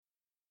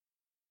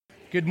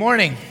Good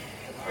morning,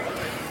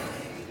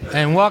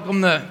 and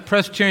welcome to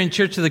Presbyterian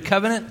Church of the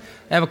Covenant.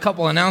 I have a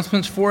couple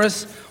announcements for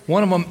us.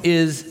 One of them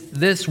is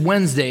this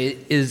Wednesday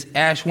is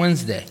Ash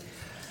Wednesday.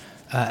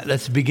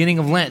 That's the beginning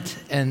of Lent,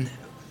 and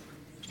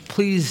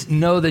please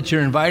know that you're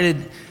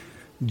invited.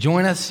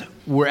 Join us.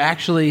 We're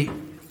actually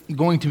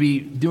going to be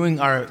doing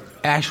our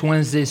Ash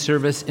Wednesday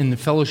service in the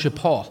fellowship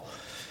hall,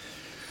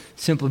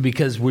 simply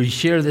because we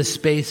share this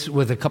space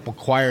with a couple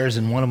choirs,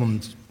 and one of them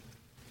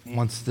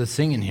wants to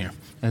sing in here.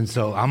 And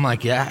so I'm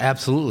like, yeah,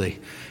 absolutely.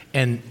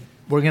 And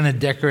we're going to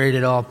decorate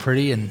it all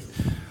pretty. And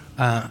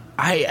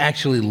I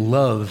actually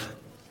love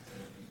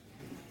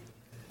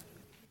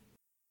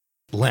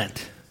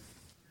Lent.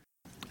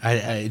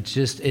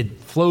 It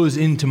flows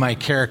into my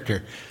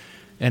character.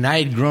 And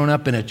I had grown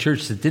up in a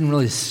church that didn't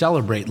really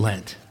celebrate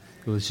Lent.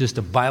 It was just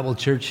a Bible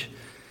church.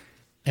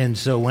 And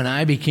so when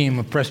I became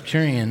a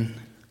Presbyterian,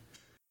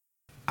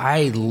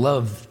 I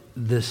loved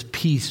this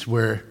piece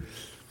where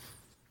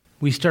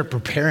we start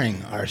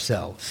preparing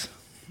ourselves.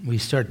 We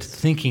start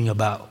thinking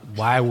about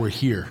why we're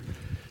here.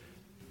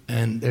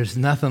 And there's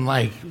nothing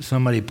like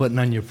somebody putting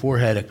on your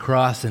forehead a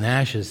cross and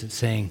ashes and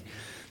saying,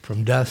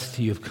 from dust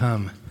you have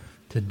come,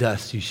 to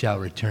dust you shall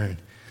return.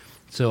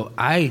 So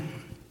I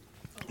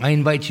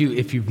invite you,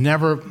 if you've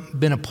never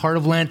been a part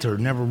of Lent or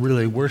never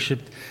really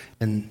worshiped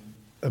and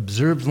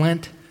observed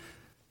Lent,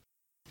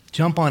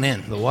 jump on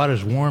in. The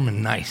water's warm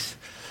and nice.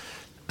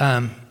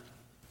 And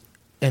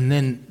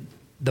then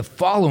the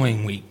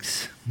following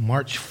weeks,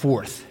 March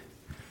 4th,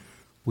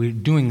 we're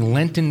doing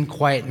Lenten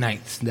Quiet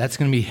Nights. That's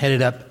going to be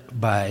headed up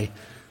by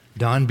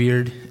Don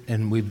Beard,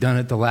 and we've done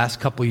it the last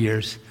couple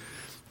years.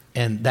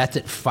 And that's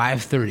at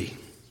 5:30.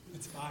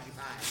 It's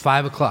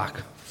 5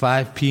 o'clock,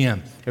 5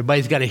 p.m.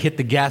 Everybody's got to hit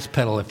the gas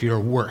pedal if you're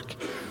at work,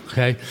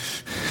 okay?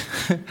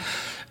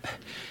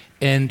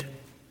 And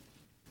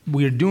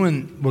we're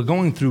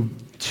going through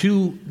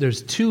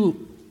there's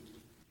two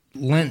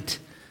Lent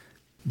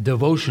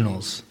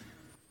devotionals.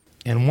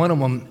 And one of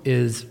them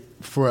is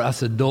for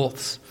us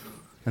adults,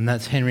 and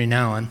that's Henry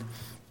Nouwen,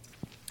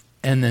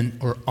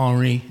 or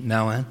Henri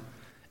Nouwen.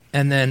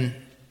 And then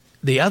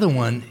the other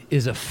one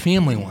is a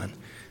family one.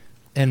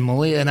 And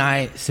Malia and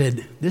I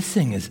said, this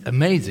thing is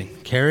amazing.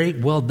 Carrie,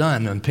 well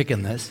done on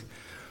picking this.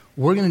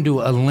 We're going to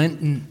do a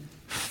Lenten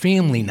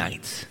family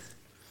nights.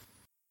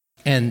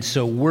 And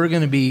so we're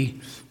going to be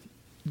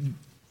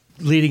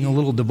leading a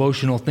little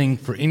devotional thing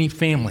for any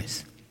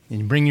families.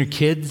 And you bring your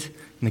kids,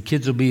 and the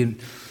kids will be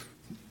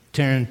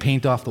tearing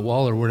paint off the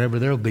wall or whatever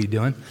they'll be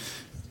doing.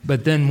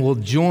 But then we'll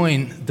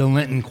join the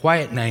Lenten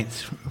Quiet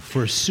Nights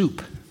for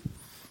soup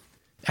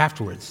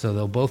afterwards. So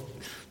there'll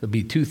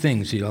be two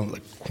things,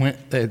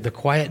 the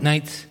Quiet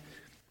Nights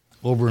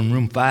over in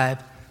room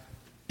 5,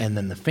 and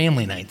then the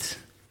family nights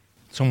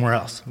somewhere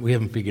else. We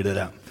haven't figured it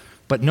out.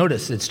 But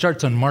notice, it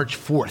starts on March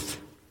 4th,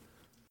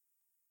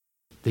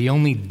 the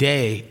only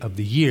day of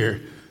the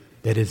year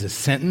that is a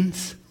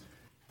sentence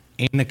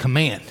and a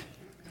command.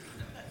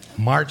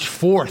 March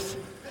 4th.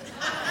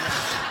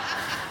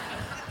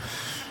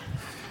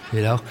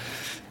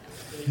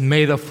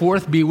 May the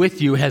 4th be with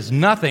you has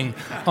nothing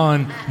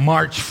on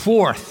March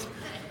 4th.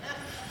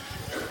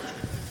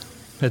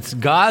 That's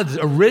God's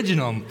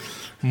original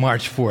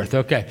March 4th.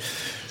 Okay.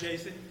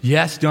 Jason?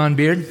 Yes, Don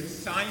Beard?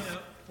 Sign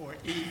up for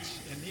each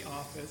in the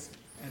office,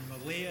 and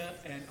Malia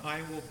and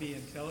I will be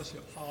in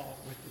Fellowship Hall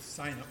with the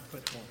sign-up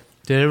clipboard.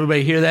 Did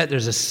everybody hear that?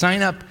 There's a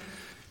sign-up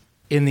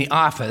in the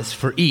office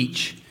for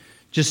each,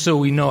 just so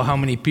we know how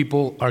many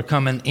people are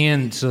coming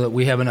in so that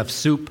we have enough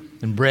soup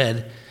and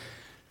bread.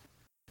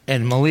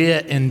 And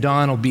Malia and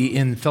Don will be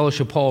in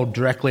Fellowship Hall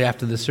directly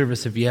after the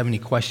service if you have any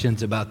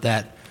questions about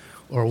that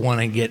or want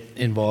to get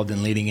involved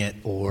in leading it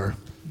or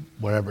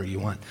whatever you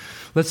want.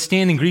 Let's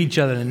stand and greet each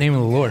other in the name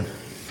of the Lord.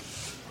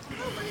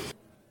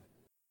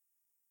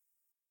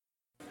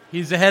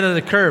 He's ahead of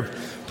the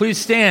curve. Please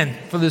stand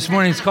for this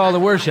morning's call to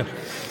worship.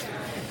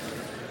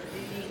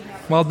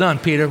 Well done,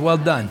 Peter. Well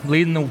done.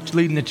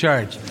 Leading the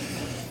charge.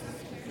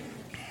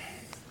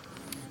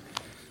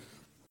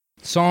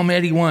 Psalm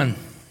 81.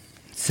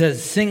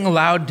 Says, sing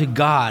aloud to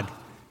God,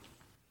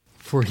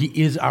 for he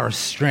is our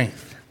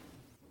strength.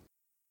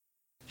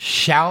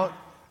 Shout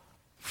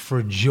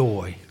for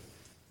joy.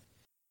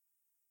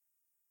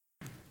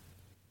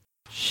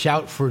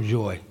 Shout for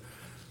joy.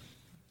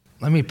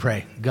 Let me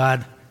pray.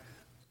 God,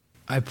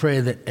 I pray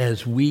that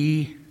as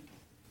we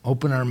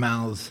open our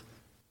mouths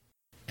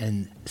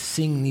and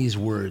sing these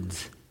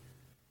words,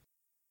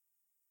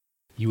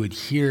 you would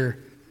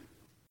hear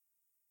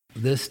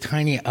this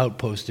tiny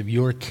outpost of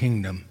your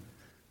kingdom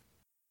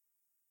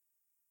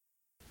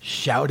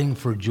shouting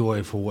for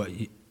joy for what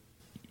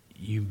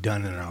you've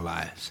done in our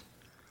lives.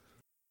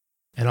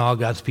 And all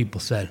God's people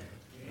said,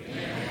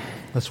 amen.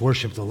 Let's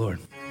worship the Lord.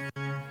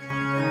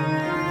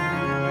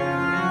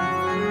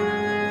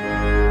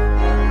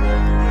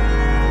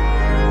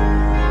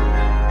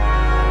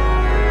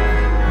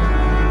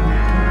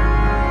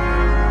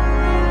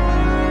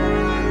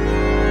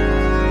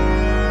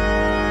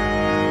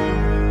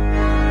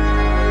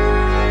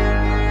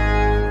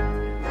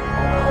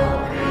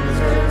 All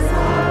creatures of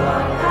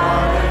our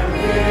God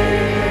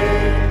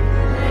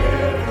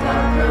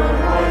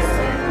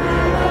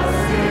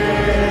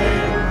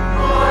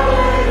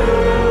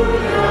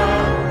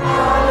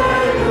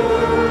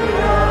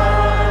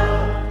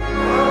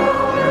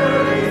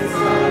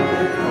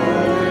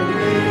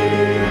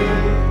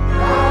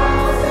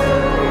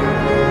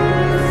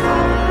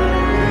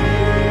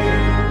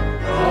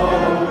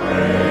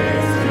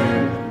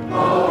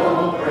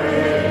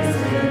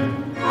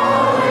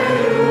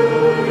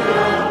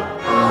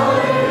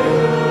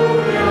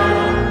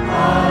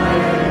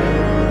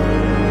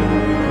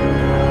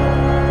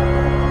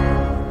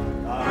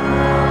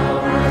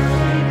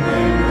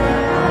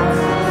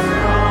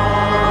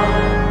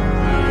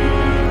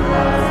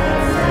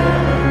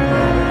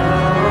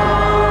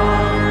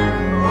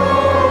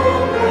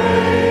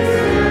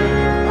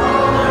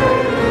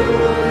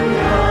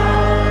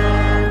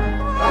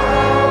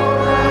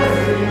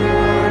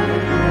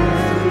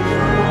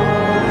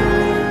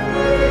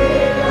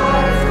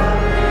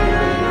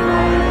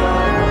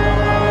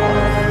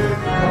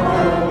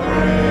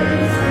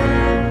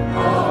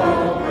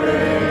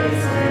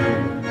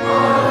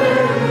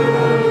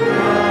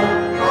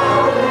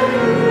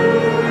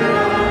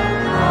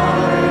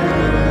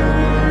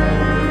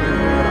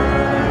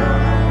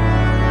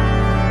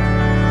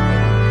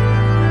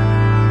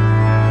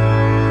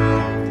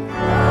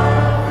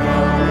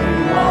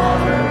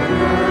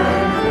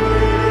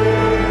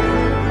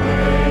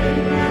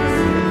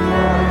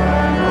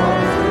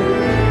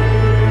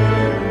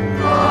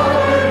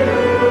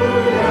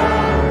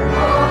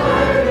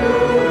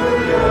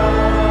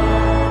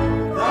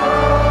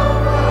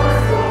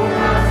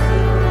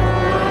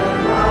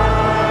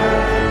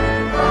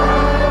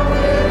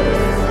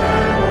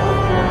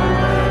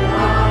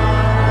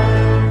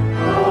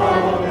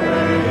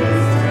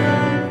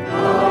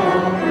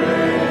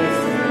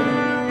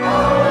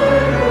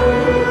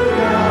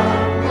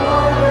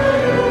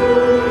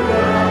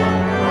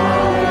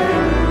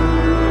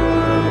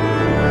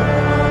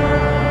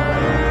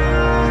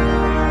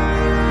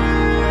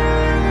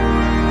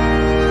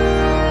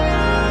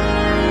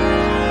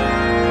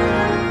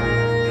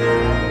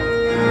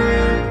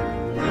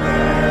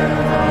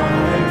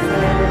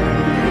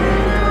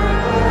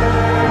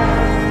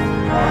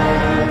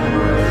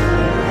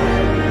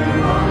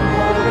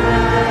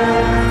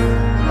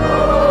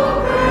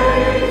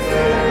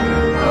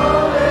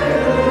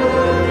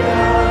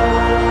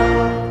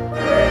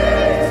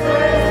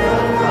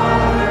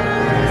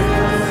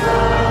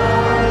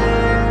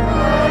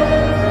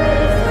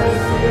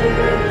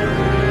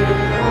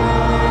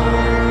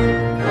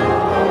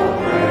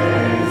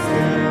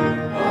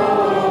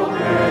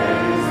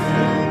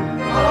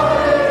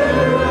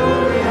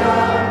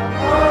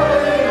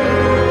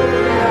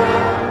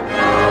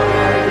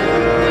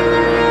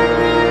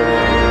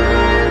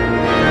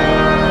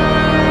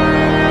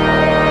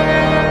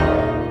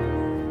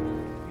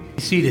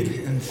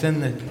seated and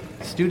send the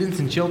students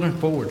and children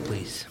forward,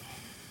 please.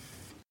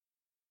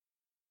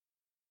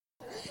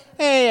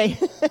 Hey,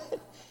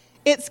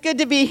 it's good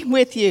to be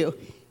with you.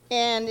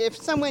 And if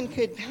someone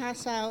could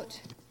pass out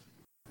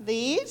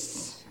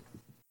these,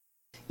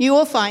 you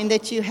will find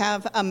that you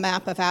have a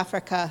map of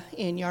Africa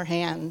in your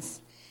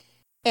hands.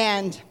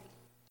 And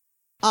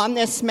on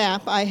this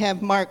map, I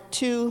have marked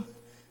 2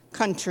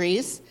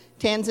 countries,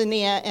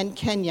 Tanzania and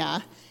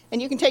Kenya.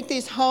 And you can take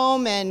these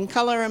home and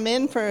color them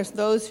in for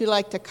those who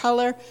like to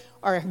color,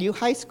 or you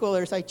high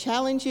schoolers. I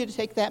challenge you to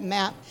take that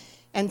map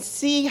and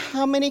see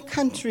how many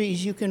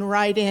countries you can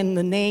write in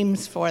the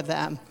names for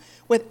them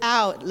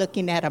without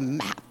looking at a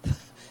map.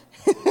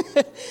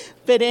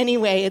 But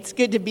anyway, it's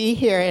good to be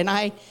here, and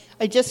I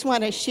just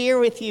want to share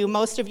with you,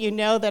 most of you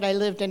know that I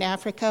lived in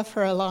Africa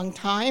for a long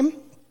time.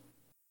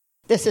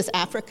 This is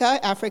Africa.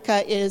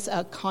 Africa is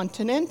a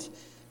continent,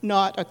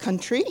 not a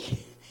country.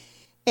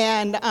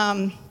 And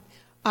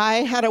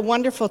I had a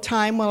wonderful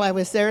time while I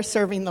was there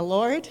serving the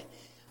Lord.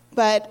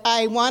 But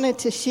I wanted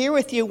to share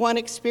with you one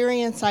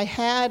experience I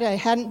had. I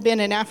hadn't been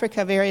in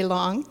Africa very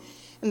long.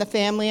 And the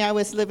family I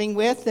was living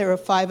with, there were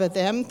 5 of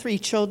them, 3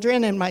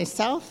 children and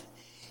myself.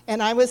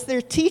 And I was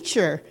their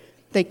teacher.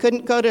 They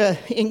couldn't go to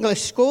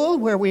English school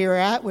where we were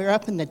at. We were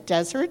up in the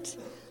desert.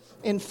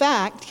 In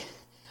fact,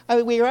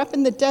 we were up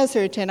in the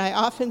desert, and I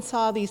often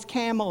saw these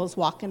camels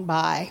walking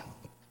by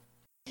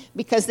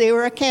because they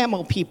were a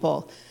camel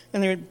people,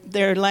 and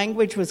their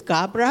language was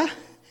Gabra.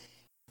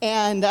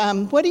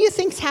 And what do you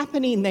think's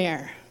happening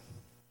there?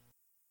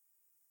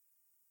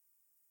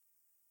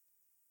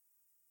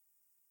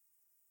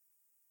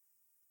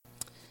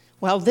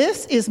 Well,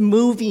 this is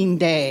moving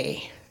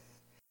day.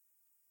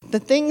 The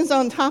things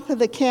on top of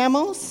the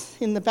camels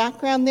in the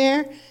background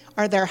there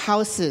are their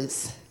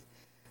houses,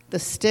 the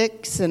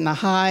sticks and the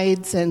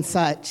hides and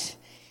such.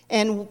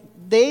 And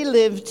they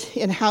lived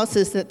in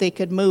houses that they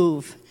could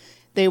move.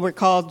 They were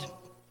called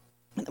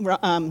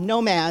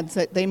nomads.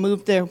 They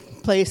moved their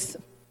place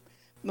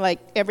like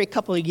every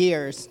couple of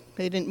years.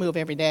 They didn't move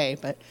every day,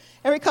 but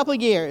every couple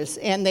of years.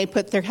 And they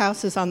put their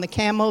houses on the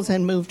camels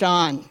and moved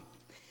on.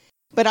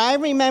 But I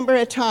remember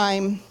a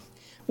time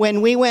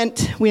when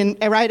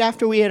right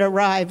after we had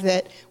arrived,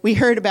 that we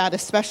heard about a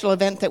special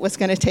event that was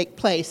going to take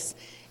place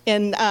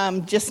in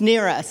just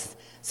near us.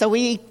 So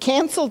we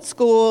canceled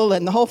school,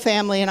 and the whole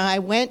family and I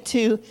went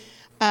to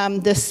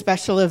this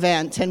special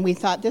event, and we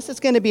thought this is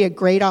going to be a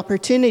great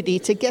opportunity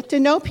to get to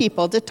know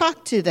people, to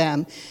talk to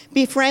them,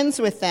 be friends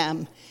with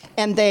them,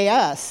 and they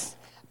us.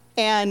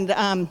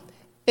 And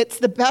it's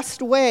the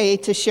best way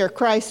to share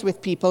Christ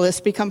with people is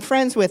to become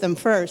friends with them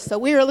first. So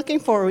we were looking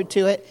forward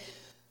to it.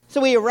 So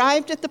we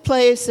arrived at the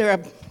place. There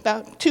were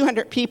about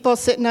 200 people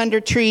sitting under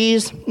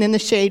trees in the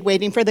shade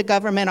waiting for the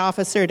government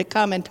officer to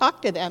come and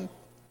talk to them.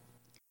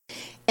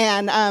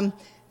 And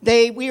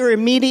we were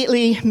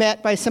immediately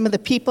met by some of the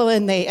people,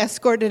 and they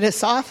escorted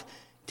us off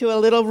to a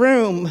little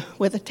room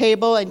with a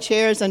table and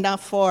chairs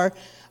enough for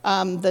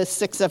the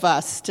 6 of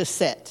us to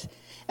sit.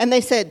 And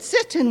they said,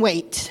 "Sit and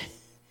wait."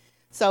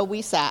 So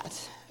we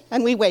sat,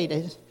 and we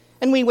waited,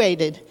 and we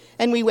waited,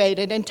 and we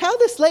waited until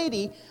this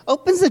lady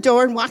opens the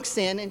door and walks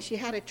in, and she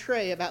had a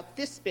tray about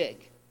this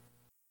big.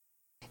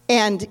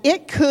 And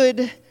it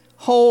could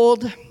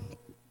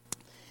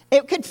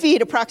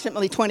feed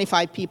approximately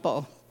 25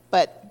 people,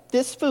 but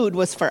this food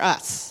was for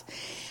us.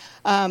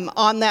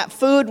 On that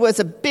food was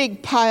a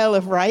big pile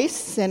of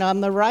rice, and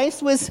on the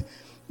rice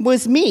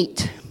was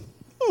meat.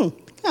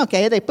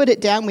 Okay, they put it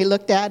down, we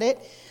looked at it.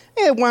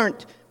 It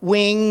weren't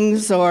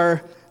wings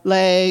or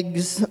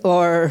legs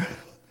or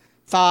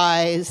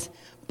thighs,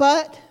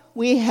 but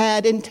we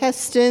had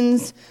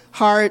intestines,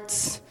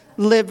 hearts,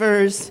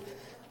 livers,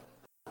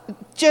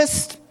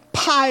 just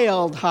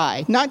piled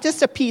high. Not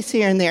just a piece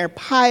here and there,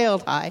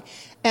 piled high.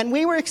 And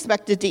we were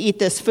expected to eat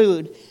this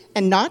food,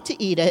 and not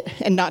to eat it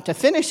and not to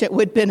finish it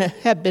would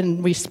have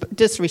been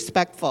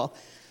disrespectful.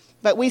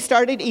 But we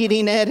started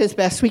eating it as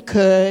best we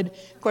could.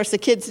 Of course, the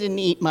kids didn't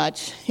eat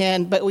much,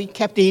 but we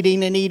kept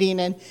eating,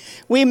 and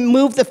we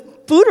moved the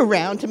food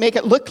around to make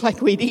it look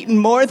like we'd eaten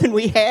more than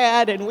we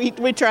had, and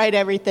we tried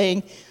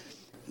everything.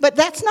 But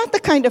that's not the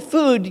kind of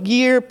food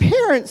your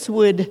parents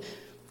would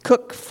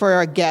cook for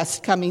a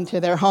guest coming to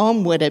their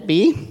home, would it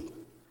be?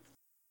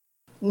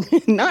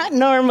 Not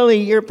normally,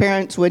 your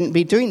parents wouldn't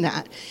be doing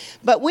that.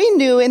 But we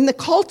knew in the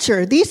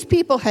culture, these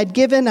people had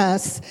given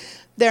us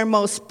their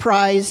most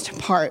prized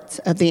parts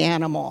of the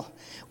animal.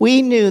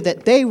 We knew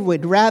that they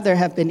would rather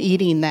have been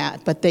eating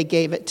that, but they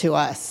gave it to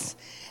us.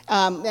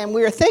 And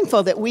we were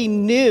thankful that we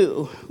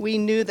knew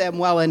them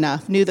well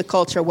enough, knew the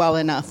culture well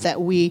enough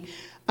that we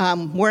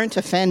weren't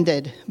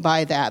offended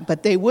by that.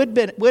 But they would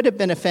have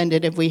been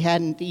offended if we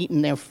hadn't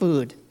eaten their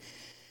food.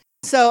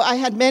 So I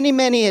had many,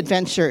 many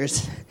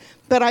adventures.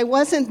 But I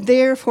wasn't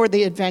there for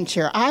the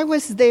adventure. I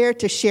was there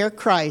to share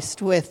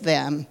Christ with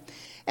them.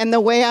 And the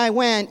way I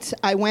went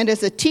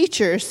as a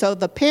teacher so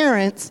the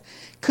parents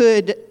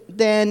could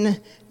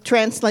then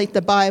translate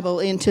the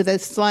Bible into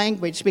this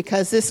language,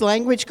 because this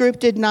language group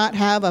did not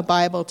have a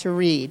Bible to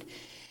read.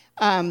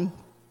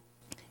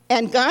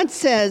 And God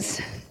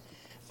says,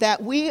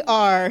 that we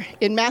are,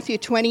 in Matthew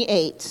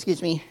 28,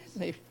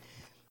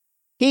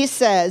 he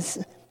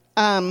says,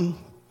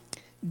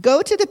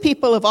 go to the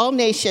people of all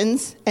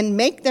nations and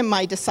make them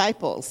my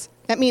disciples.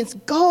 That means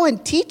go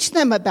and teach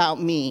them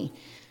about me.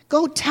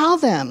 Go tell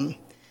them.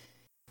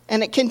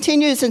 And it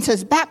continues and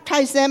says,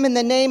 baptize them in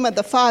the name of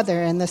the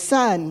Father and the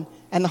Son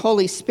and the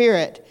Holy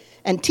Spirit,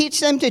 and teach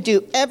them to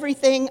do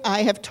everything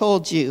I have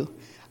told you.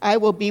 I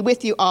will be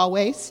with you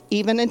always,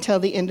 even until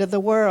the end of the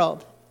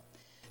world.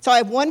 So I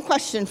have one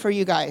question for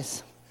you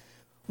guys.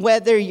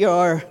 Whether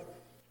you're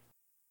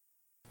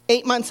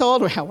 8 months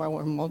old, or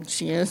however old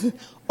she is,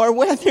 or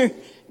whether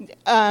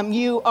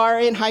you are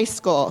in high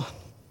school,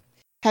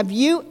 have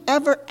you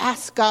ever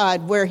asked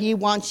God where he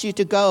wants you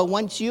to go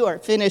once you are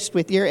finished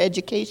with your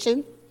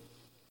education?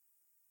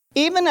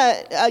 Even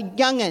a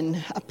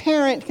youngin', a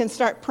parent can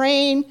start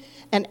praying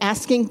and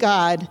asking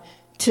God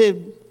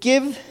to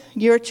give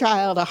your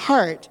child a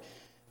heart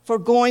for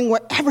going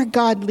wherever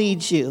God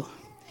leads you.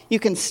 You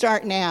can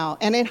start now.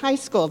 And in high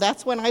school,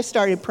 that's when I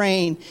started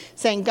praying,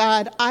 saying,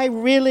 God, I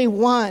really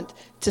want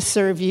to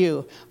serve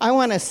you. I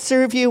want to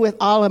serve you with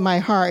all of my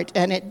heart,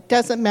 and it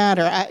doesn't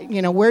matter.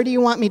 Where do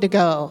you want me to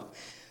go?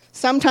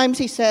 Sometimes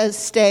he says,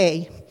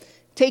 stay.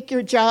 Take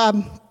your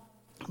job,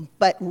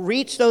 but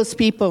reach those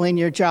people in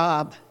your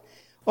job.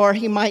 Or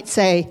he might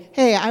say,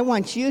 hey, I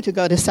want you to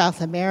go to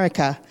South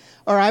America,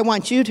 or I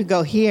want you to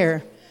go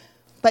here.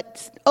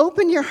 But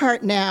open your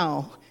heart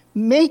now.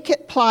 Make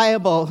it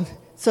pliable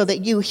so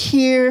that you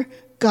hear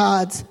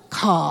God's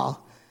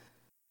call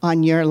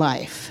on your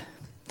life.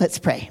 Let's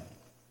pray.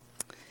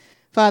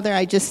 Father,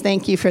 I just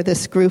thank you for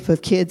this group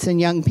of kids and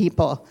young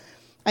people.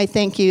 I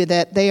thank you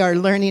that they are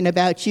learning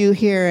about you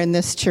here in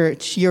this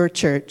church, your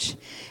church.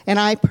 And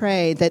I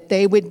pray that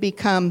they would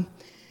become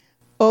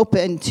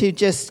open to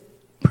just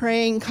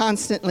praying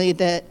constantly,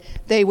 that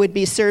they would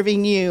be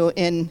serving you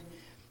in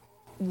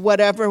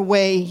whatever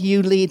way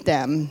you lead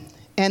them.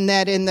 And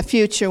that in the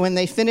future, when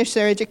they finish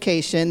their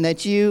education, that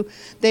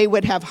they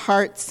would have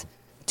hearts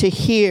to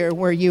hear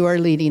where you are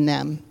leading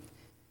them.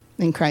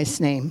 In Christ's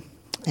name,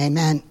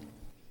 amen.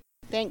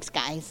 Thanks,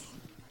 guys.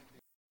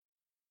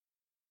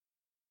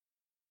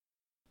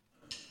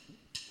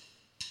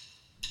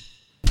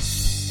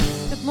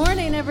 Good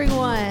morning,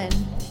 everyone.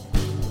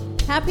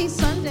 Happy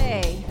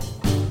Sunday.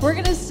 We're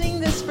going to sing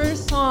this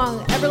first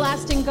song,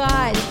 Everlasting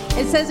God.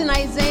 It says in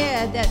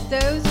Isaiah that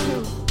those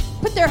who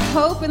put their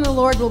hope in the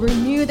Lord will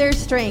renew their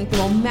strength. They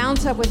will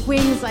mount up with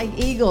wings like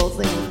eagles.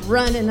 They will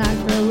run and not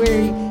grow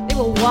weary. They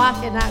will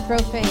walk and not grow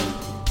faint.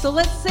 So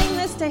let's sing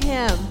this to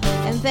him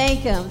and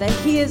thank him that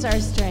he is our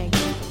strength.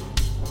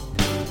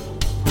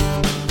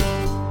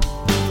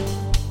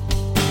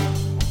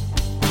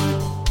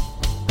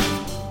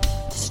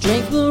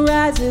 Strength will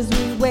rise as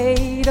we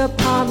wait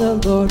upon the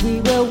Lord. We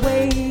will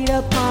wait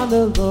upon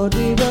the Lord.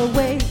 We will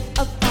wait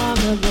upon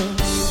the Lord.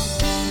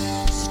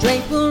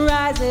 Strength will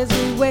rise as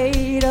we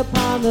wait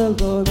upon the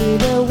Lord. We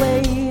will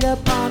wait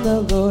upon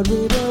the Lord.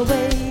 We will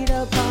wait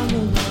upon the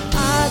Lord.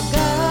 Our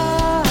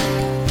God,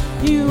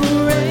 you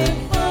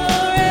reign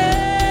forever.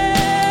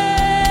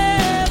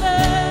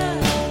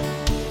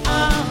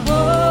 Our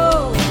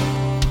hope,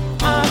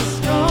 our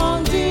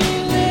strong deliverer.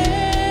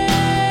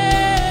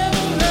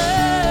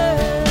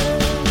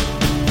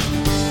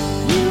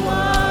 You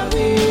are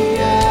the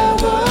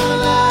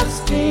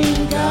everlasting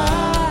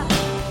God,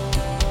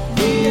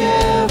 the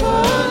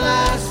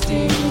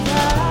everlasting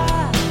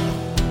God.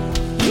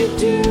 You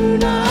do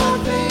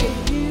not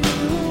fade, you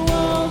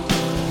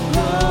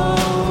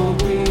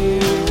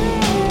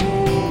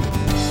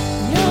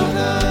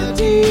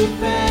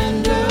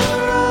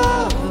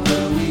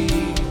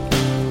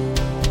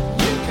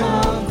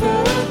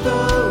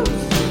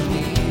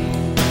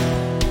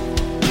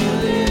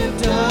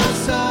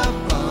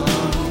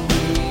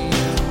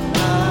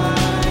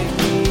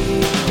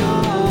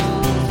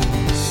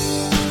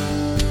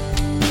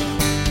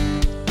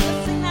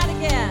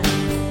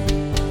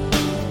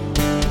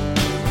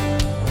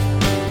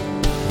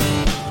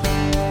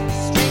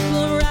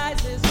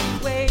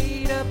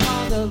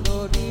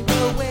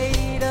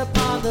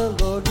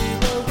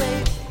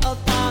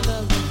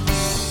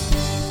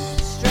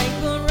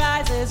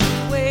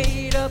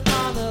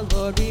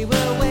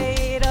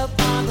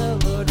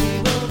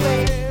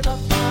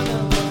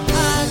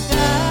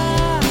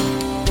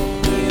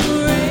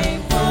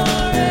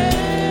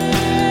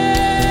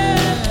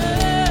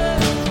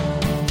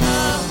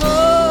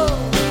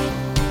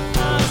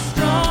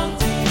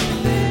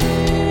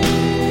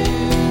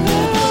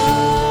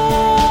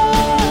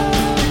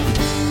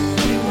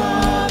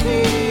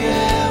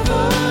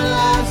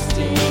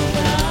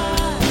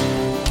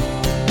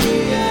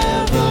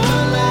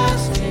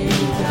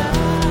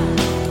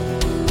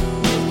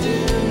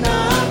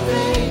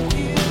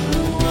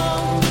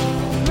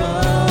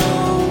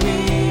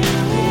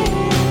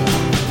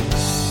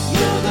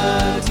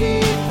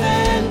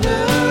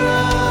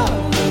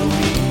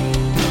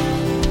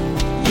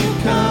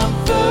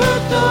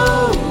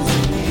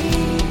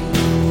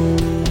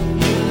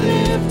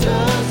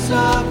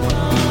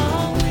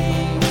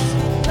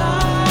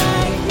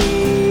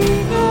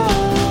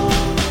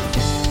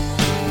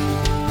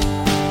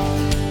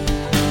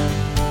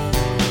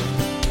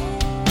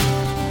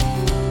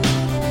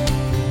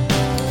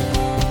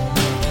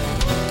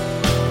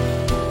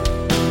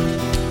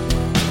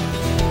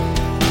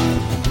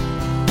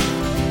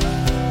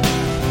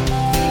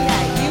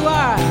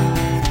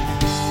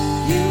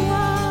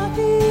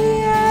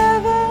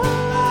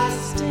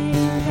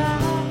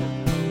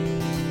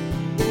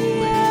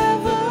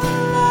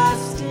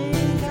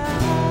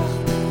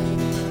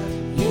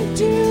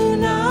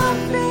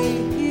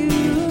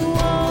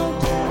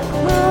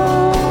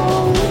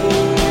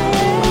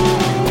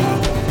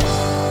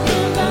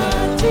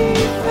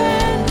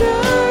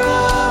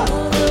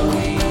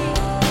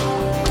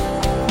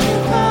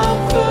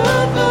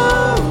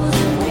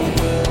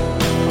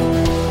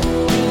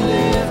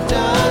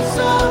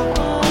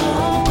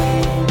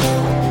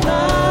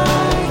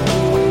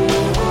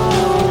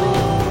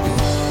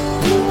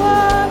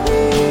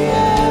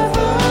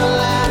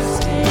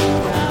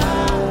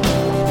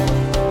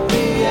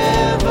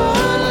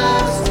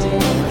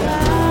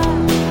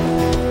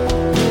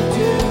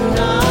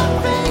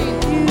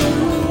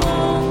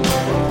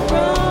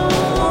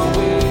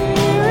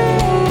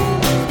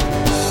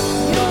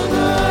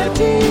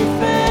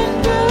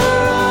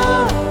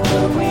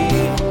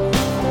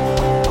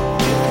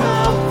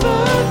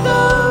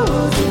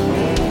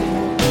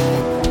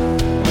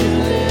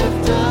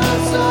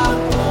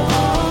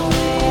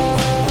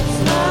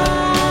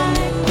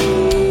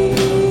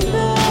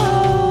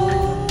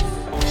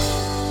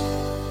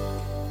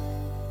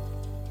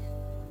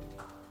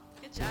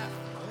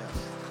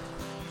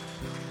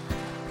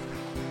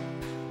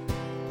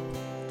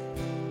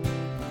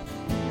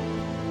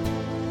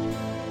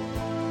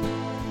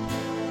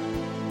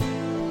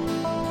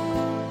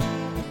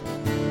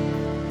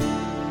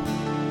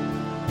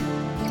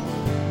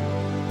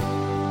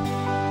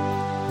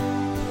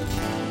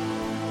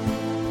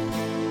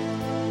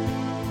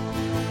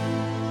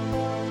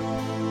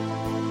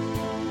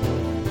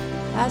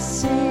I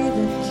see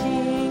the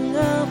King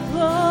of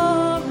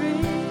glory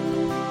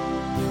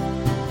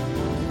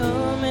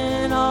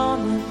coming on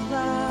the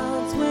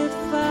clouds with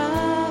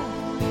fire.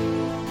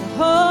 The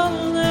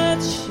whole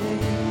earth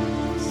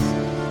shakes,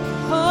 the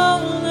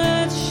whole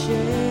earth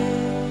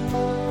shakes,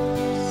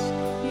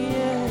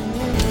 yeah.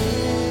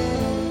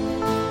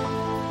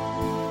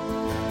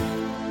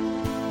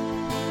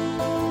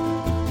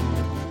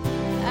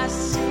 I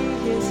see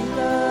his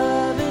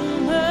love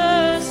and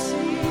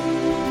mercy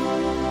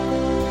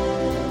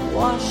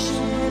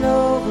washing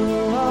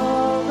over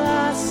all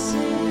I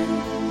sin.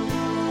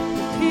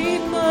 The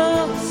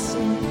people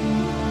sing,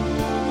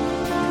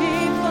 the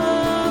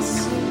people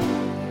sing.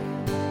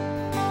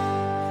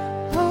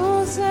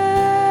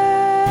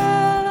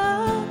 Hosanna,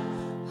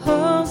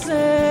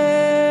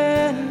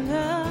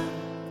 Hosanna,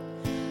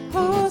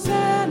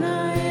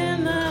 Hosanna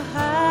in the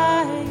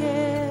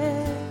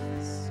highest.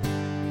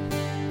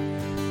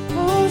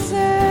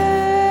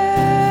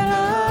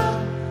 Hosanna,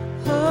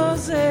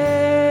 Hosanna,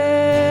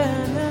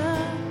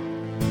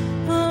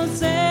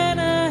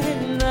 Hosanna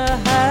in the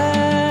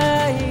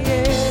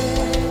highest.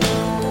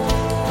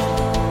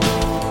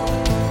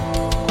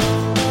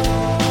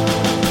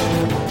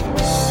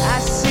 I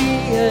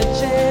see a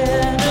generation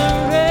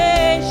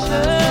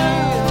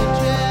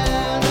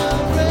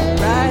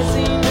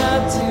rising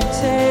up to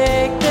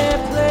take their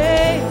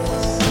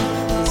place.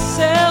 The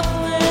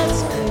selfless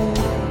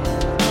faith,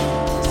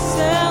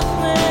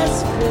 selfless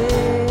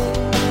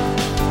faith.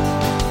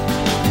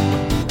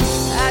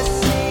 I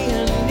see a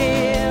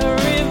near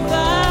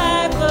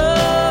revival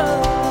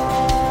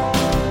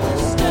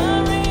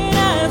stirring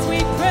as we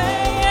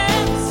pray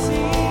and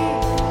sing.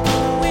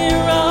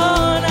 We're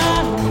on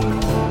our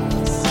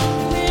knees,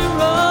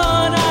 we're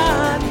on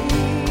our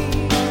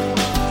knees.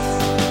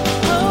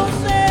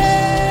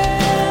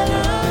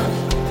 Hosanna,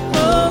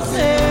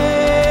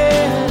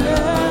 Hosanna,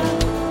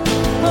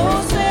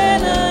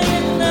 Hosanna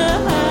in the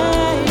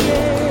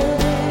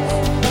highest.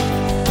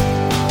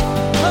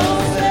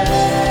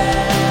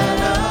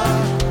 Hosanna,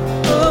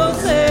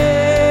 Hosanna,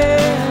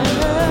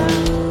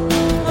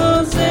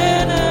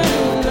 Hosanna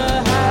in the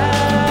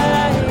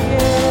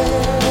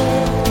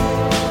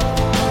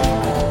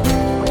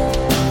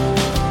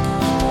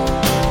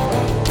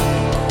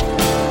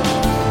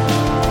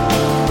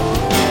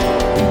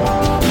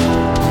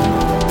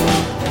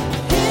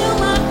Heal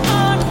my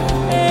heart,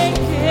 make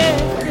it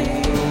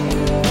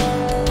clean.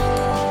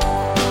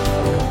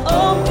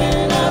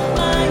 Open up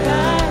my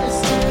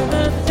eyes to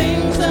the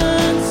things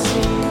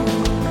unseen.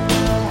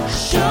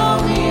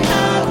 Show me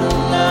how to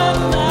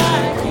love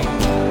like you.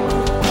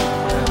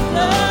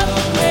 Love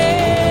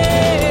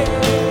me.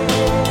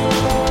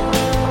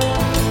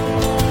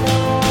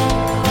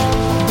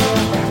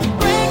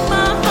 Break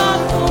my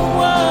heart for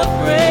what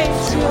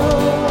breaks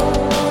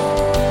yours.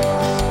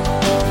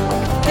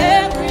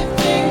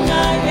 Everything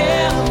I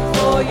am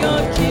for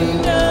your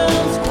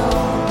kingdom's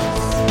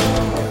cause.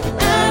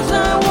 As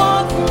I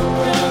walk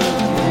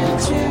around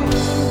into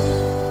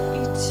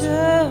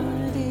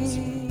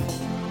eternity.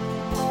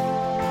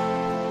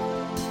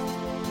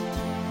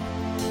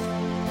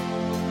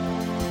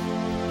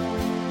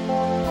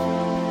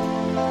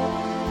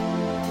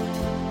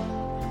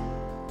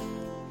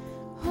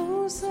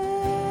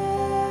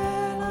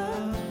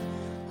 Hosanna,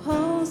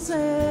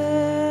 Hosanna,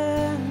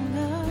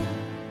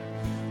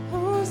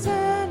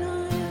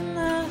 Hosanna in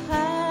the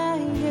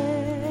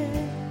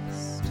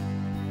highest.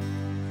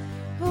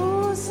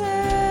 Hosanna,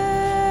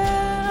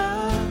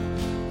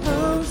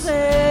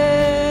 Hosanna,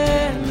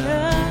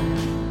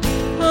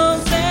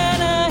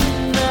 Hosanna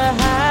in the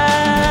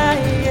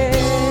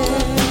highest.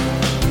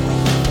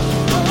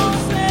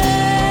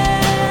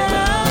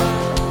 Hosanna,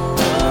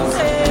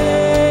 Hosanna,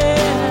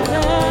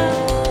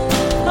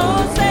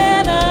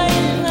 Hosanna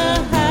in the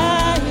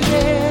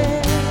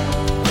highest.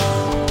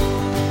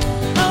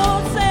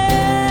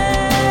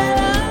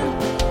 Hosanna,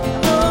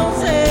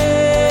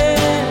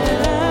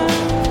 Hosanna,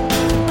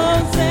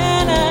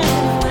 Hosanna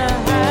in the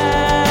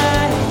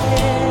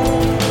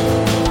highest.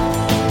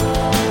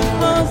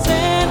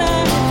 Hosanna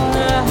in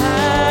the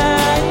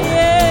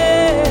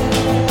highest.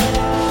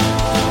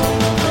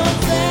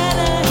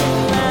 Hosanna in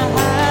the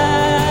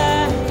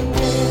highest.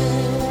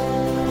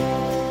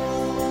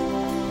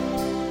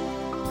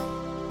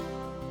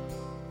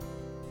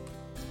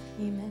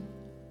 Amen.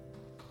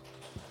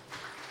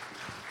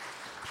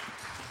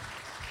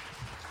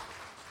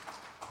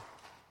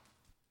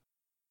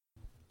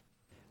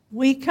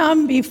 We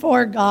come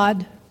before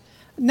God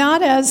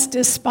not as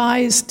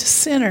despised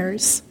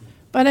sinners,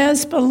 but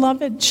as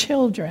beloved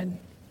children.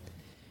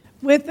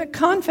 With the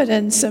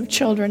confidence of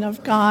children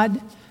of God,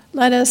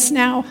 let us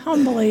now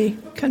humbly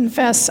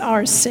confess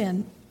our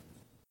sin.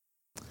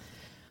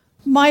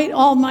 Might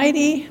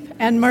Almighty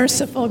and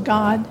merciful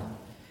God,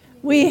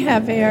 we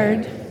have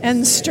erred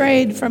and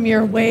strayed from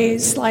your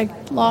ways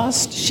like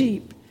lost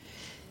sheep.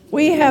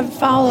 We have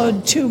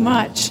followed too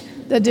much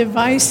the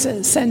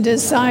devices and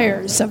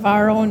desires of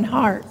our own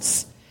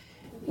hearts.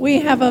 We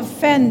have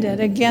offended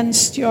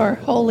against your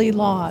holy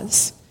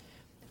laws.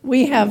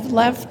 We have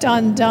left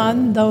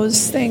undone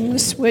those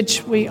things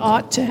which we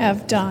ought to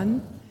have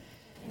done,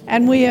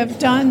 and we have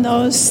done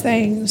those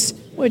things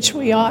which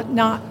we ought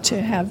not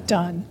to have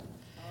done.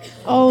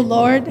 O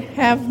Lord,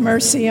 have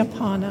mercy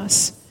upon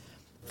us.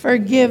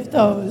 Forgive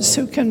those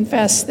who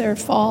confess their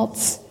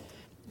faults.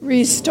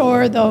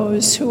 Restore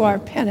those who are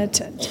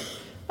penitent,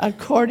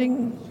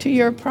 according to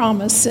your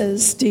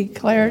promises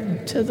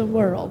declared to the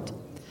world.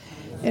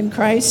 In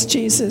Christ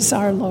Jesus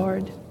our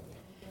Lord.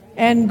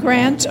 And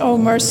grant, O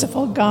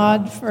merciful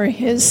God, for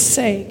his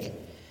sake,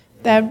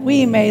 that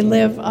we may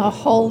live a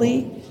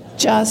holy,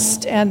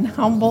 just, and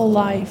humble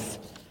life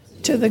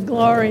to the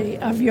glory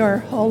of your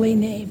holy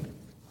name.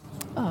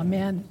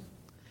 Amen.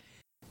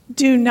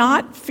 Do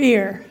not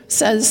fear,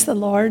 says the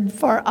Lord,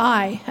 for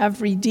I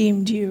have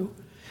redeemed you.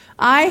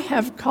 I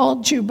have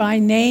called you by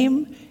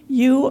name.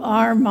 You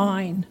are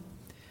mine.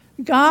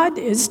 God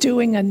is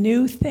doing a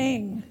new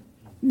thing.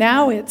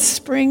 Now it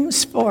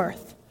springs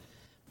forth.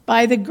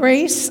 By the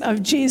grace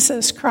of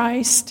Jesus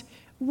Christ,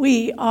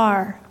 we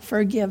are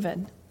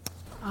forgiven.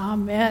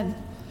 Amen.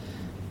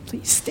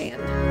 Please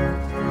stand.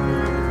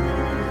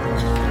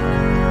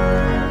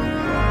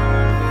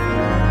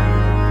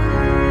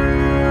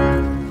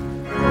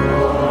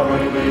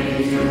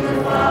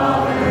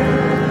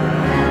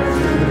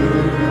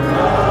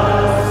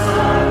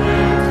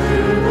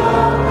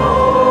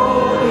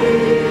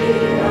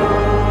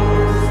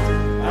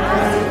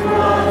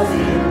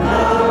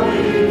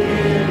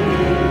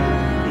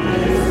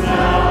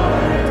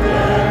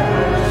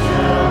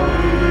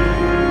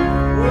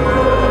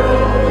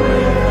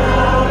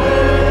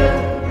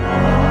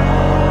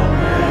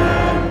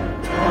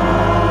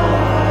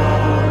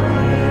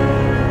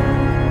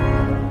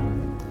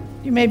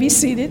 You may be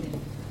seated.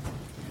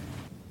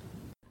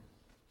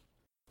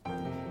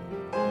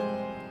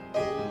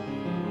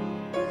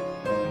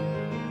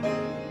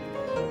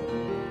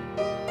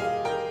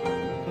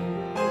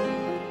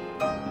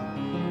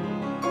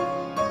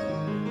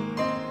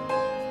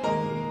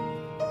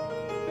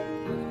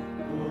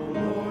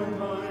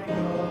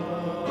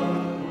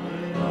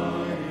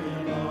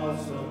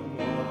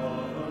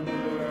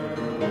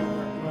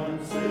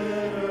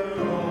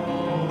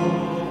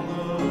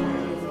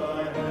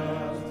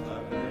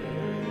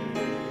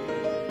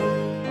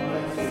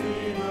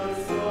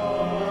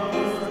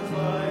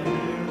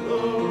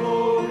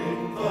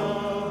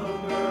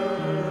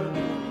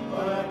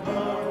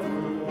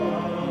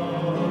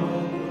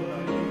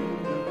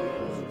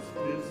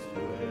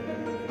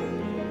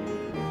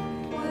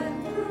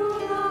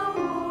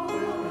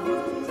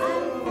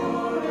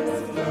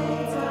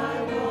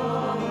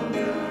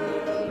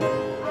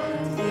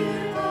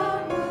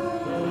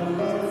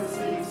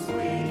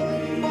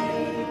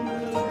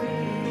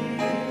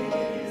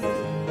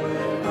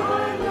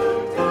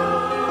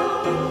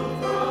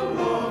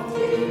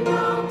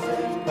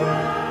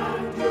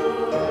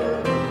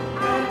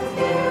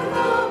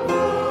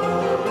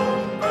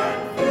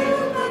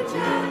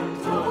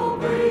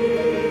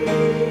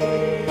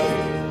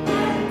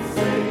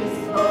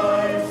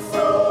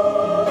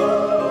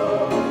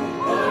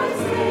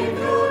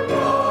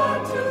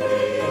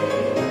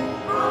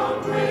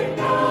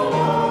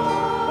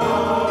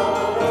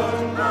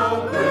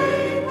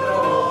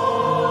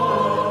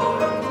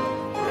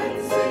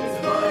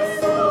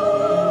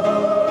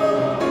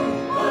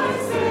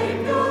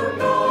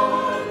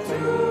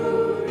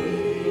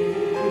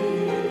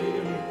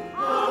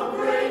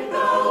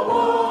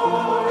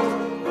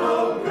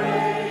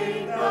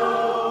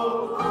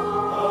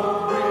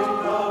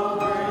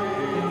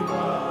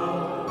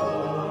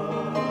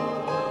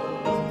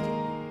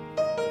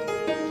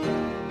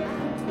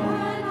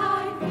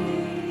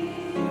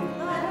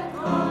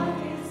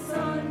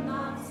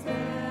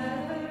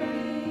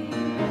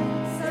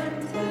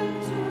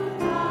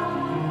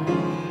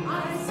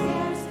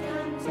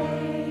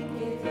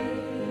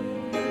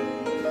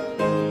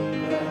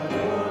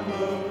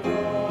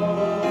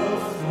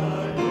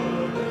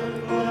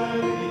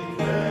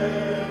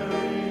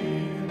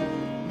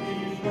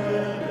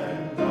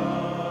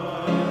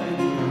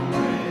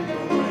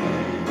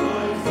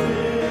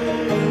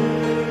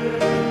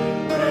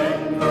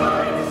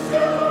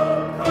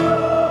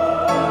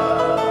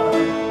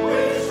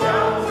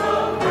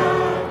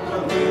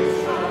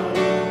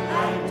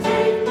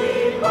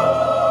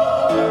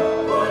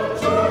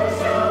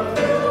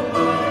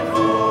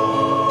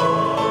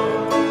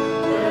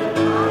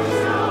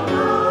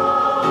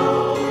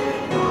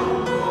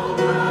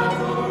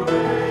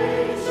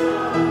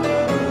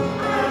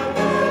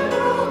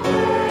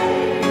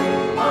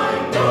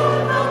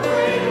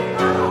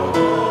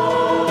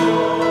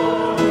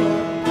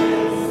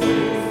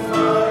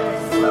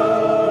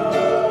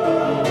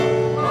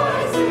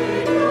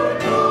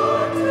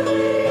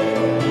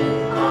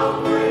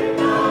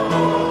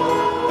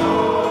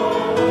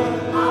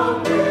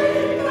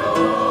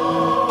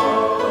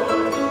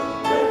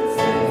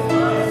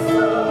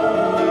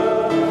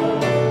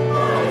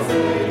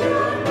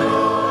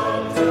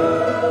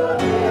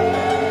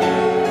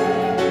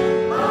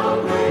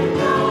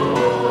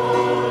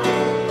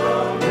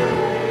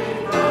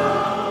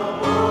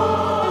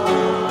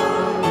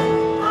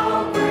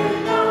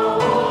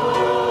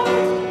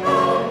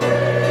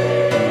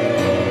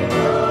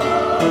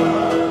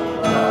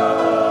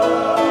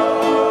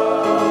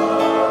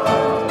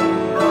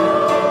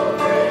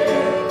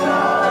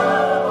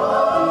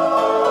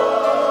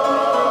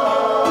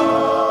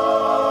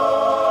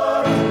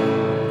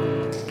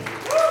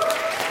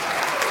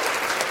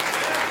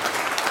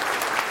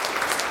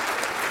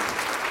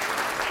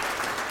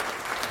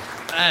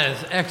 That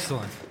is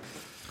excellent.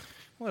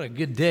 What a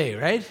good day,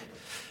 right?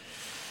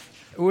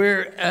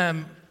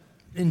 We're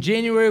in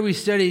January, we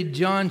studied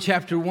John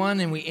chapter 1,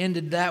 and we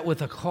ended that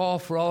with a call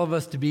for all of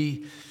us to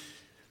be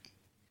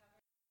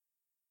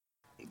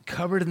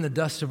covered in the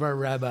dust of our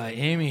rabbi.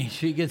 Amy,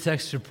 she gets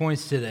extra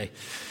points today.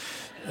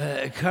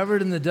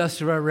 Covered in the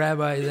dust of our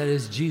rabbi, that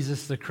is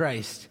Jesus the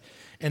Christ.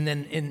 And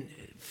then in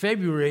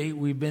February,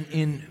 we've been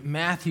in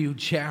Matthew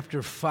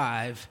chapter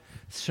 5,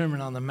 Sermon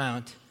on the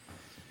Mount.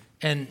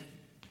 And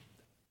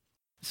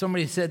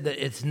somebody said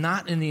that it's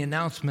not in the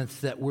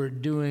announcements that we're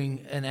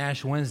doing an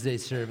Ash Wednesday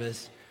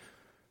service,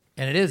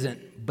 and it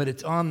isn't, but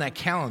it's on that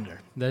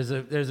calendar. There's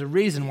a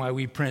reason why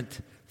we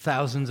print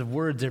thousands of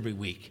words every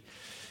week.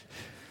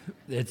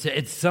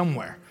 It's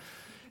somewhere.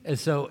 And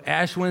so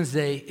Ash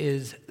Wednesday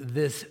is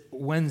this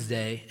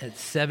Wednesday at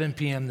 7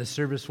 p.m. The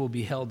service will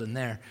be held in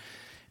there,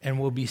 and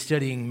we'll be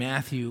studying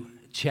Matthew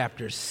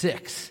chapter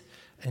 6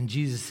 and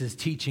Jesus'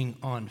 teaching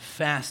on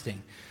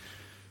fasting.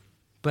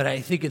 But I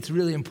think it's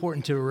really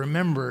important to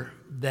remember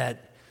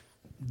that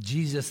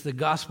Jesus, the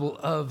gospel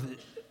of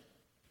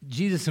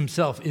Jesus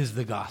himself is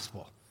the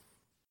gospel.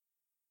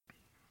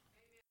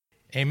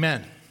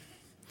 Amen.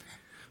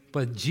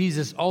 But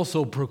Jesus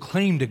also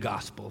proclaimed a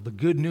gospel. The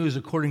good news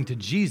according to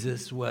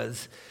Jesus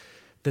was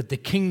that the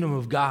kingdom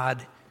of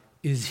God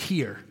is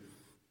here.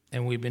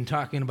 And we've been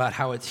talking about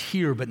how it's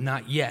here but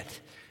not yet,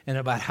 and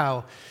about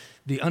how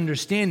the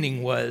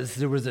understanding was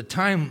there was a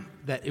time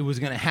that it was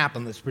going to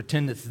happen. Let's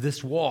pretend it's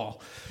this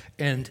wall.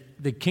 And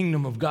the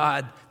kingdom of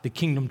God, the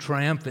kingdom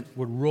triumphant,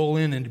 would roll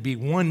in and be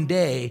one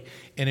day,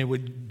 and it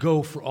would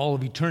go for all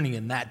of eternity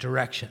in that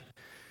direction.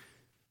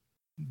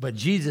 But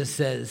Jesus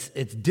says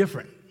it's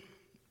different.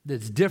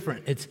 It's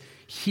different. It's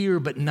here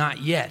but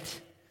not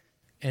yet.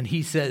 And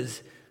he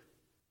says,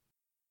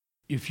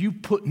 if you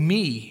put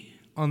me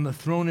on the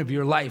throne of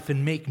your life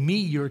and make me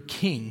your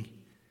king,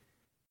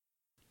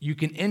 you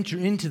can enter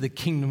into the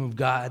kingdom of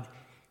God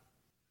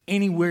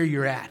anywhere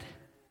you're at.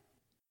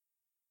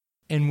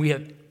 And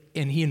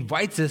he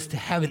invites us to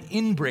have an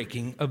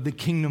inbreaking of the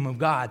kingdom of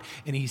God.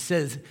 And he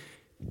says,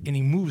 and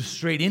he moves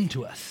straight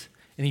into us.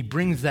 And he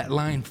brings that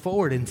line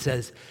forward and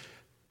says,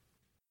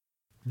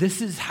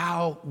 this is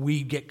how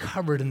we get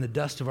covered in the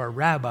dust of our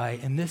rabbi,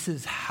 and this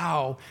is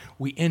how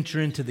we enter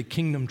into the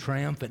kingdom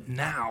triumphant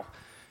now.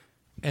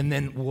 And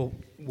then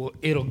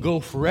it'll go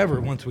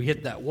forever once we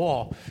hit that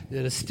wall.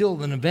 It is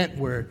still an event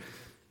where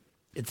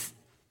it's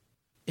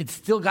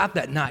still got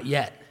that not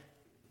yet.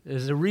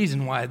 There's a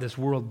reason why this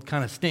world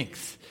kind of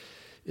stinks.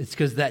 It's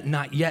because that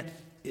not yet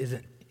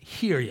isn't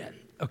here yet.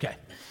 Okay.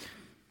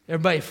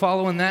 Everybody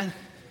following that?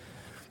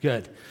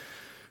 Good.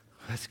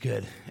 That's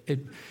good. It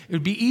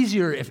would be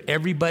easier if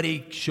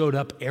everybody showed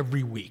up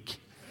every week.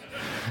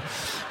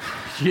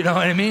 You know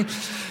what I mean?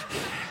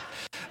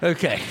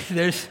 Okay.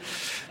 There's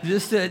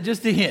just a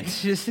hint,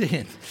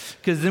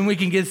 because then we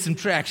can get some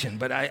traction.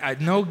 But I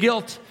no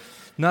guilt,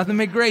 nothing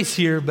but grace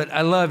here. But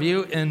I love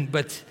you,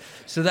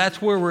 so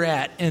that's where we're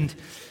at. And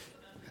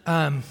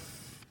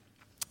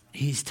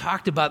he's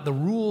talked about the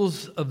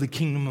rules of the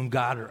kingdom of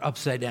God are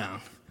upside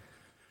down.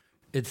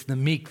 It's the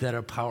meek that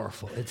are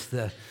powerful. It's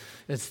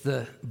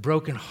the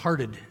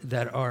brokenhearted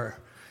that are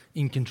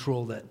in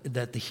control.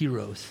 That the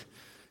heroes.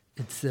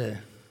 It's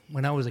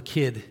when I was a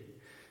kid,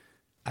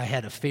 I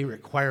had a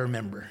favorite choir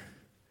member.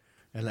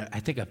 And I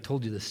think I've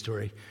told you this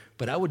story,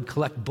 but I would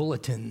collect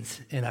bulletins,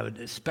 and I would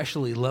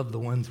especially love the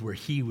ones where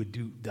he would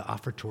do the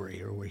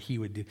offertory, or where he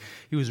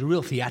was a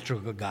real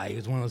theatrical guy. He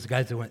was one of those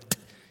guys that went,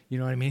 you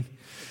know what I mean?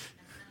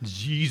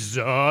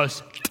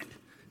 Jesus.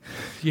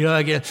 You know,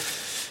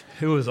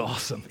 it was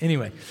awesome.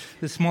 Anyway,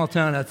 this small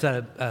town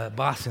outside of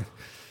Boston.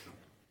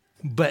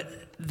 But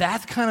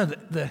that's kind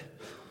of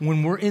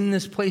when we're in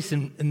this place,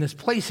 and this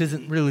place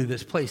isn't really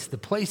this place. The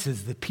place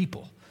is the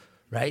people,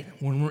 right?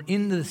 When we're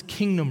in this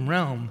kingdom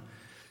realm,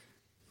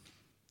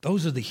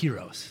 those are the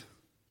heroes.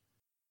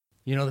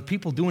 You know, the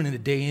people doing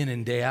it day in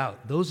and day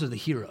out, those are the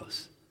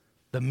heroes.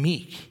 The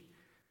meek,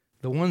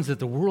 the ones that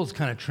the world's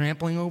kind of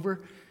trampling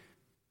over,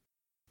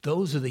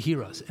 those are the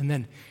heroes. And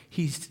then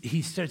he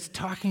starts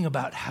talking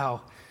about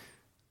how,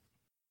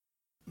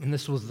 and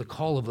this was the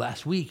call of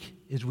last week,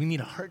 is we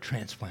need a heart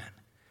transplant.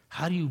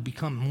 How do you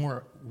become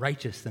more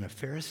righteous than a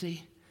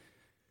Pharisee?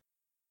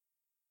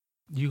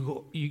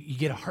 You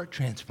get a heart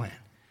transplant.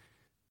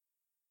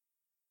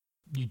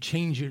 You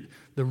change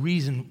the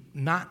reason,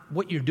 not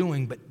what you're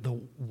doing, but the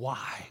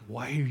why.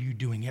 Why are you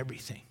doing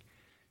everything?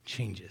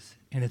 Changes.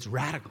 And it's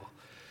radical.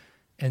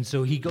 And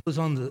so he goes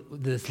on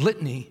this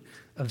litany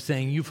of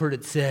saying, you've heard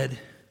it said,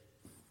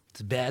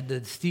 it's bad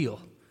to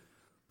steal.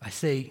 I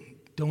say,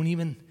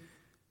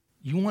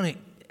 you want to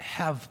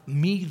have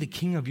me the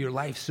king of your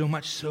life, so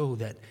much so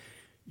that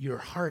your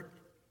heart,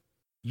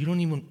 you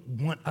don't even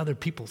want other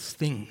people's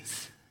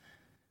things.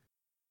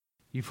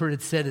 You've heard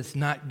it said it's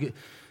not good.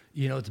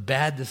 You know, it's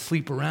bad to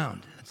sleep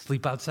around,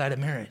 sleep outside of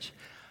marriage.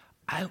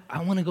 I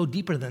want to go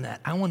deeper than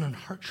that. I want a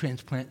heart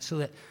transplant so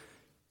that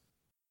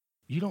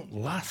you don't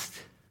lust.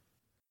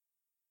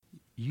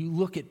 You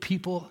look at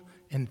people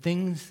and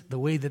things the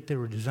way that they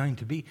were designed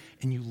to be,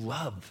 and you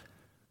love.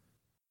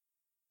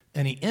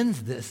 And he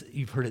ends this,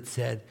 you've heard it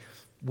said,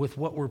 with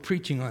what we're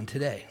preaching on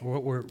today, or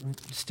what we're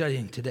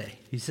studying today.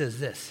 He says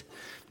this.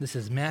 This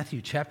is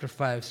Matthew chapter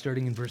 5,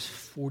 starting in verse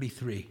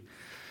 43.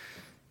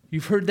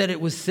 You've heard that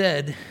it was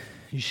said,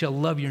 you shall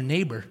love your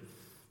neighbor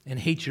and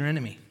hate your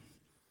enemy.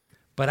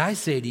 But I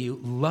say to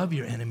you, love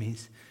your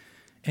enemies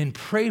and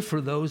pray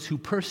for those who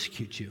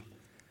persecute you,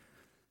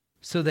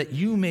 so that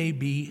you may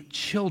be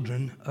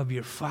children of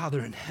your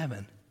Father in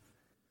heaven.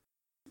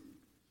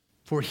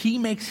 For he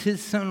makes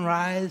his sun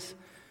rise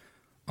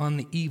on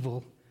the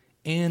evil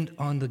and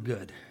on the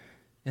good,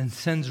 and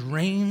sends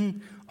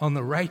rain on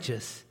the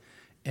righteous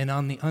and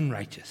on the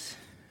unrighteous.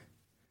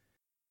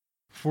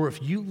 For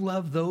if you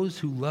love those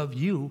who love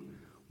you,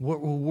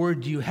 what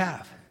reward do you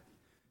have?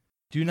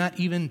 Do not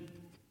even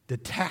the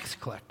tax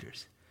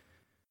collectors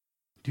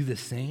do the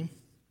same?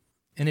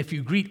 And if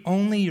you greet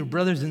only your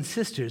brothers and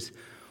sisters,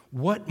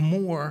 what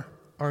more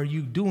are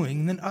you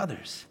doing than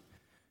others?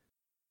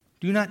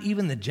 Do not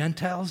even the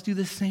Gentiles do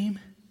the same?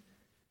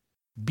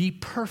 Be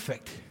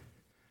perfect,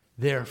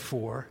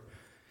 therefore,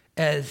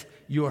 as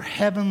your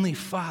heavenly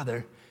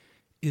Father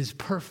is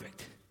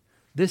perfect.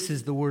 This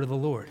is the word of the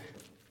Lord.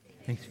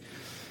 Thanks.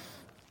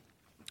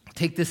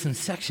 Take this in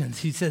sections.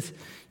 He says,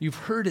 you've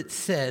heard it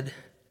said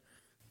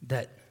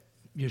that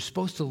you're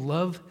supposed to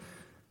love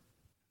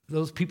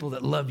those people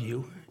that love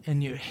you,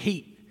 and you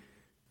hate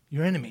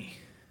your enemy.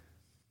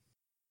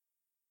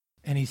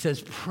 And he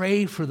says,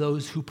 pray for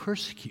those who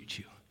persecute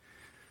you.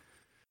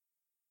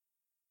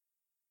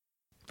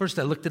 First,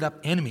 I looked it up,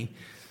 enemy.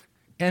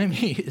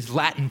 Enemy is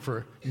Latin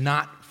for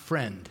not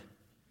friend.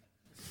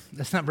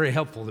 That's not very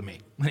helpful to me.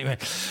 Anyway,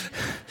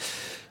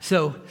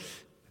 so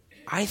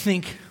I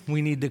think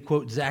we need to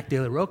quote Zach De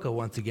La Rocha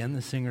once again,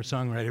 the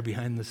singer-songwriter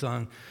behind the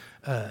song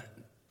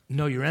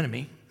Know Your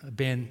Enemy, a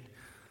band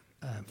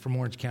from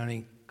Orange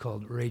County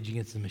called Rage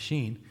Against the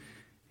Machine.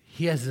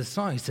 He has this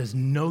song, he says,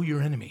 know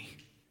your enemy.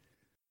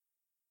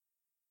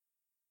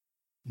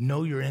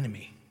 Know your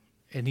enemy.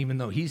 And even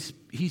though he's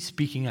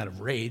speaking out of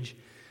rage,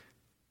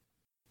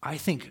 I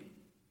think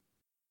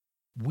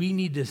we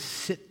need to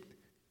sit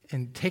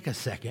and take a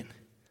second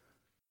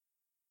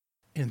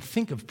and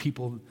think of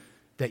people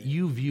that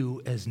you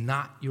view as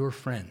not your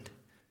friend.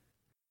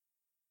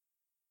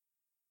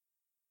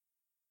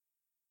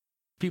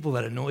 People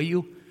that annoy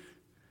you.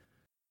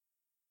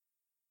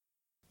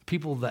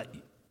 People that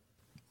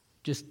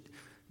just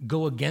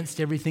go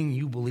against everything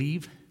you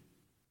believe.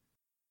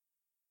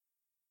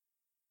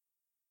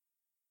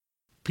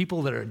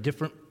 People that are a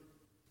different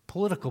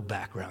political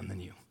background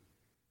than you.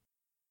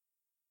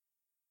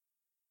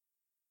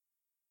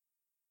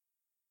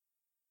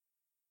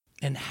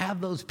 And have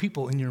those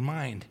people in your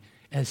mind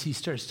as he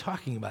starts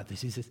talking about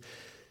this. He says,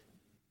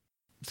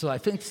 so I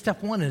think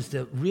step one is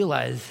to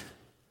realize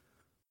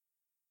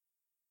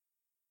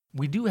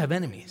we do have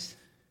enemies.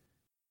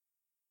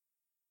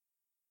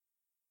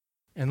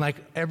 And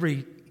like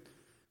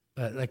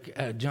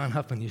John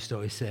Huffman used to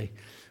always say,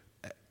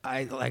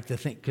 I like to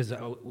think, because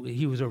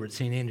he was over at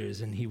St.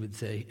 Andrews, and he would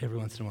say every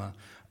once in a while,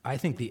 I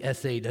think the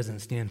SA doesn't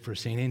stand for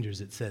St.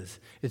 Andrews, it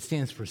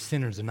stands for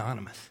Sinners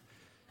Anonymous.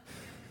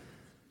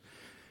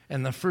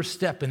 And the first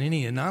step in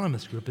any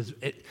anonymous group is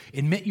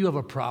admit you have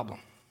a problem.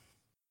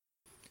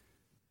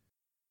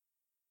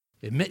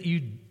 Admit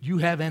you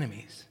have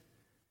enemies.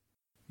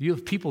 You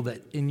have people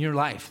that in your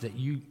life that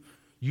you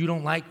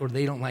don't like or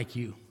they don't like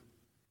you.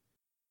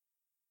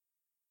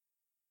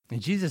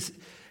 And Jesus,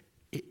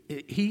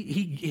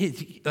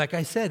 he like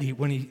I said,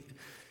 when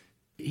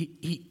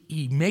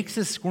he makes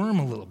us squirm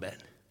a little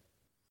bit.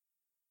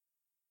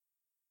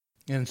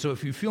 And so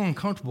if you feel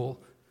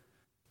uncomfortable,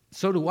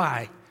 so do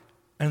I.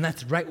 And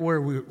that's right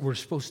where we're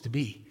supposed to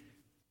be.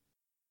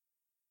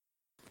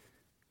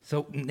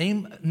 So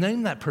name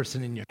that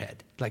person in your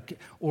head,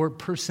 or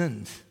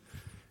persons.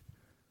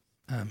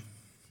 And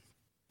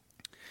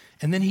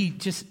then he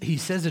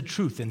says a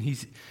truth, and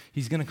he's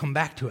going to come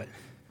back to it.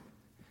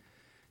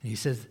 And he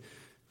says,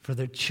 for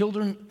the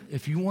children,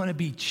 if you want to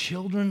be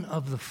children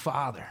of the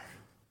Father,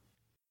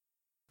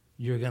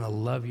 you're going to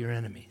love your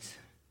enemies.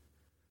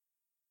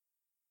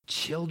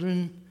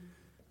 Children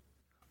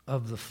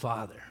of the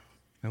Father.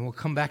 And we'll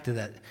come back to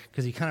that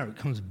because he kind of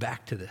comes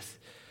back to this.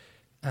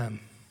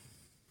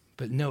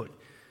 But note,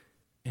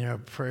 in our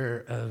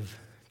prayer of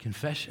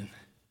confession,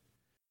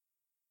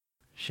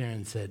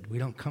 Sharon said, we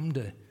don't come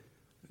to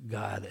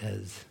God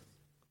as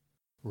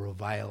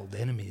reviled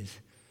enemies.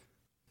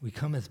 We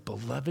come as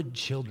beloved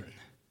children.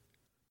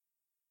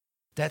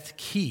 That's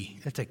key.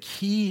 That's a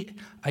key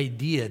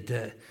idea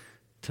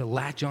to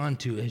latch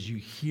onto as you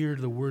hear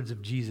the words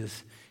of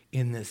Jesus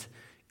in this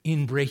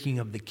inbreaking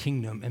of the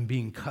kingdom and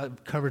being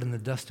covered in the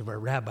dust of our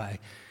rabbi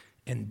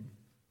and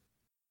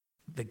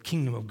the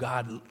kingdom of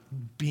God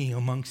being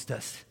amongst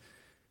us.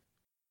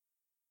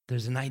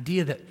 There's an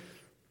idea that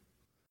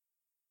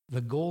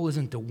the goal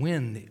isn't to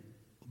win.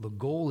 The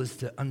goal is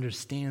to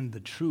understand the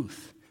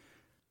truth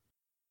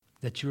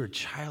that you're a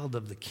child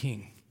of the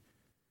King,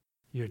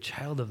 You're a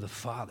child of the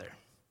Father.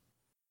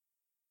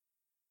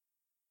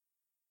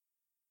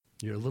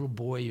 You're a little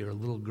boy, you're a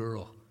little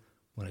girl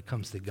when it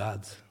comes to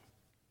God's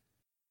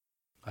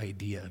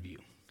idea of you.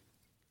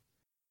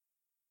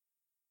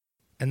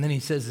 And then he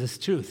says this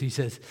truth. He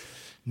says,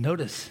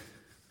 notice,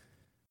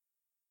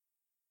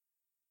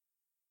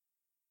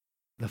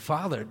 the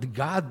Father,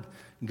 God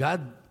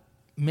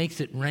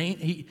makes it rain.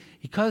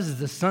 He causes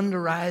the sun to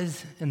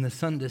rise and the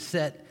sun to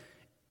set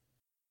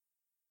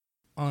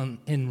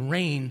in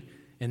rain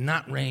and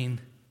not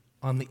rain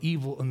on the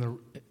evil and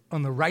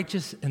on the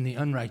righteous and the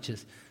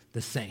unrighteous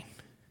the same.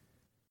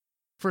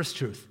 First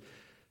truth.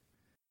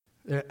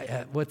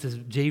 What's this?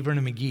 J.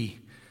 Vernon McGee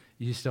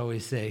used to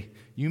always say,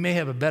 you may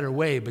have a better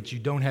way, but you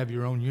don't have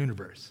your own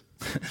universe.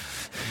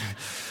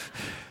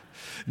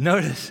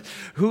 Notice,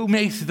 who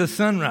makes the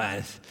sun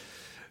rise?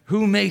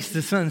 Who makes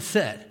the sun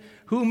set?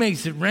 Who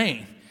makes it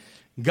rain?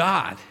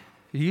 God.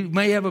 You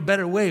may have a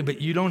better way, but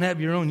you don't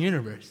have your own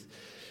universe.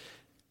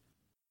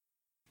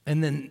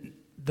 And then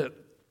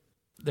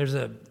there's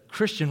a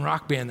Christian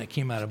rock band that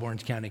came out of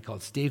Orange County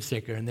called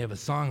Stavesacre, and they have a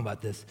song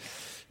about this.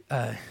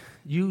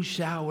 You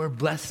shower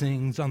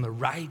blessings on the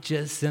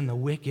righteous and the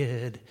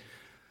wicked.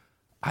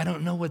 I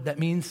don't know what that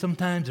means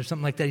sometimes or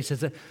something like that. He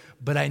says,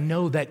 but I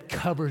know that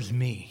covers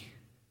me.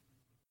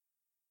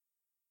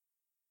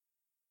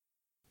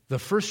 The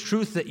first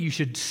truth that you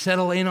should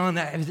settle in on,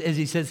 that, as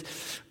he says,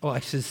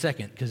 actually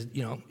second, because,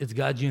 it's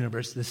God's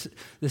universe.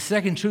 The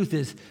second truth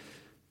is,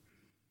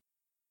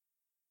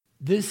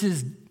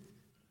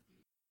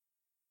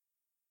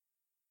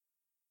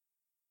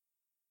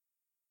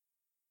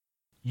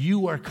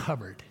 you are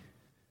covered.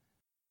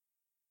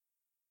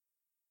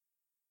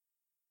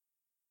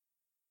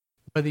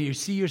 Whether you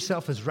see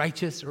yourself as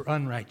righteous or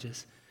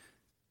unrighteous,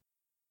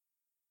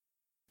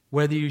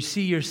 whether you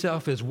see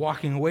yourself as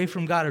walking away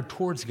from God or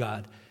towards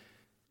God,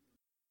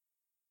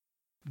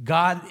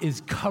 God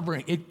is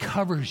covering. It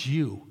covers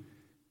you.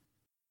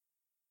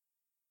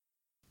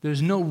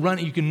 There's no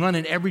running. You can run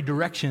in every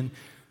direction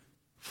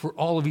for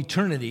all of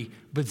eternity,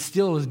 but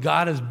still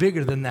God is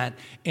bigger than that,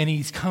 and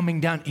he's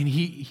coming down, and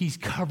he's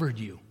covered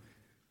you.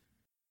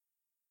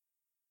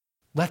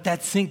 Let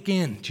that sink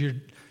in to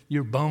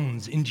your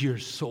bones, into your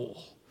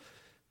soul.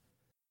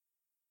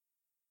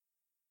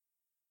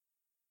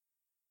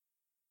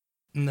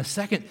 And the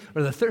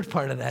third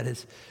part of that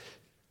is,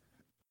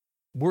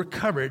 we're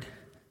covered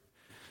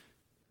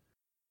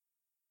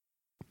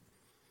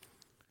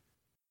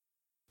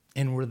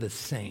and we're the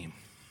same.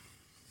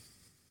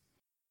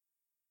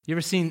 You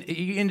ever seen,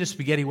 you into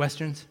spaghetti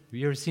westerns? Have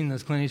you ever seen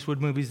those Clint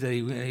Eastwood movies that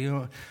he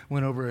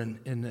went over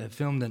and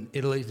filmed in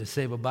Italy to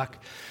save a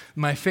buck?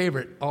 My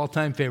favorite,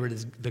 all-time favorite,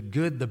 is The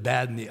Good, the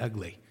Bad, and the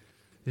Ugly.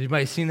 Has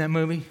anybody seen that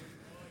movie?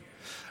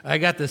 I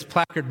got this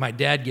placard my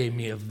dad gave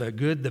me of The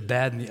Good, the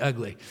Bad, and the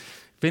Ugly.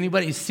 If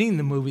anybody's seen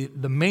the movie,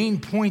 the main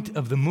point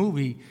of the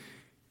movie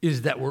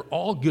is that we're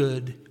all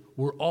good,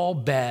 we're all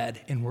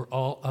bad, and we're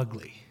all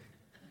ugly.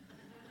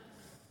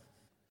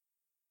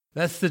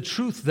 That's the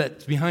truth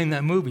that's behind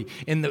that movie.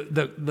 And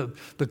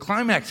the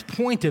climax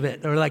point of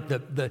it, or like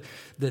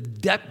the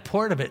depth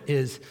part of it,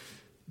 is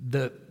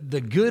the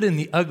good and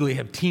the ugly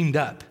have teamed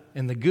up.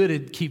 And the good,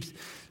 it keeps,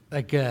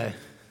 the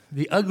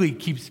ugly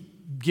keeps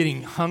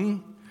getting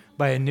hung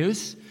by a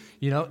noose,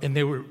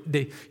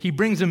 and he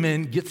brings him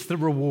in, gets the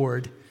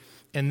reward,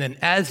 and then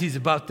as he's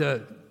about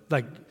to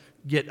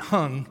get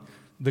hung,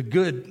 the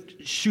good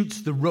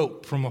shoots the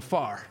rope from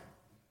afar,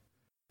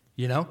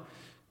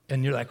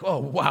 And you're like, oh,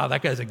 wow,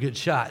 that guy's a good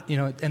shot.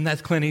 And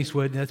that's Clint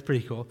Eastwood, and that's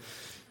pretty cool.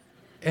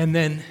 And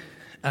then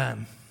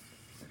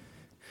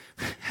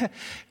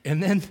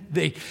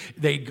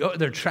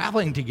they're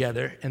traveling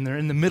together, and they're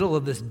in the middle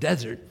of this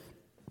desert.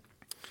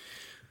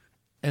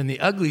 And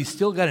the ugly's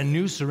still got a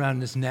noose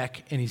around his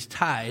neck, and he's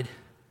tied.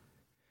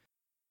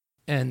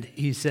 And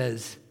he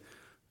says,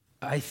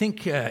 I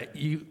think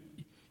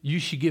you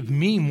should give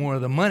me more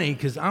of the money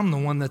because I'm the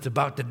one that's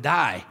about to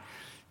die.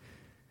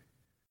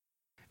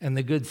 And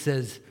the good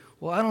says,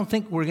 well, I don't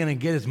think we're going to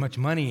get as much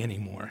money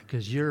anymore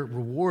because your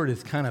reward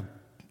is kind of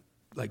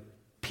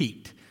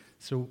peaked.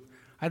 So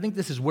I think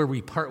this is where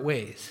we part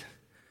ways.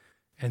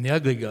 And the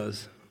ugly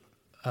goes,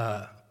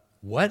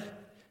 what?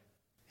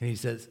 And he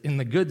says, and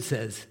the good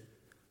says,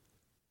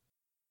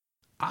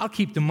 I'll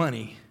keep the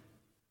money,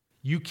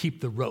 you keep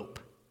the rope.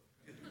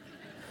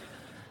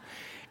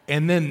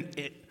 And then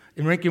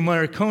Enrique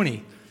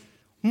Morricone,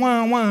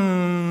 wah,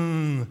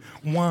 wah,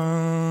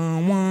 wah,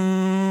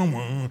 wah,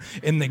 wah,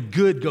 and the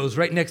good goes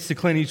right next to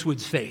Clint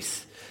Eastwood's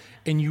face.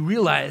 And you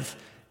realize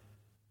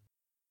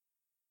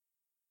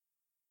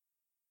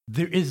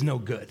there is no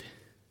good.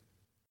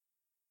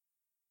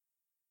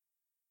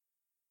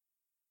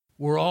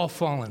 We're all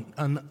fallen,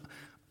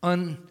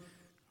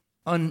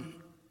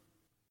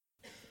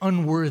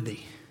 unworthy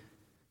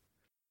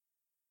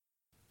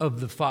of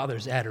the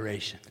Father's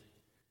adoration.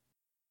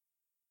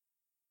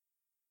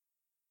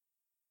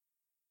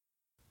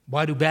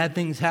 Why do bad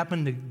things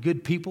happen to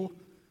good people?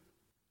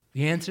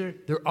 The answer,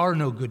 there are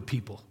no good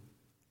people.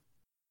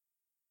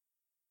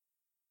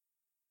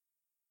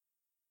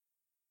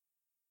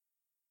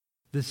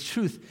 This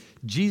truth,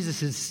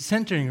 Jesus is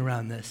centering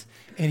around this.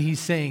 And he's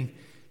saying,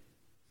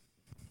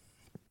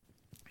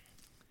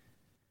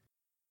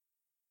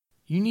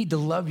 you need to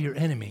love your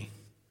enemy.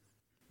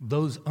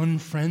 Those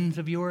unfriends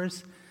of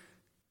yours,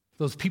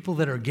 those people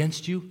that are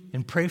against you,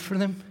 and pray for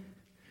them.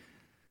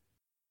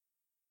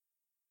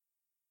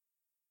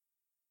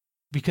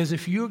 Because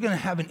if you're going to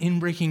have an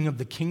inbreaking of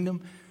the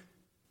kingdom,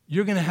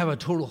 you're going to have a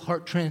total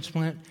heart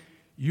transplant.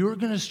 You're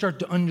going to start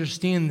to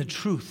understand the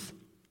truth.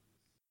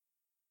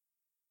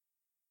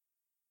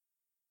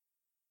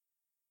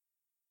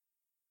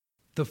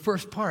 The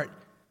first part,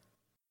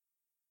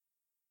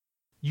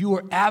 you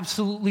are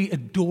absolutely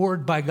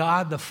adored by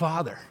God the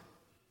Father.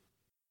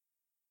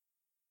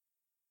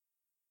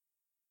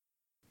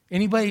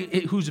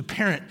 Anybody who's a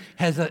parent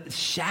has a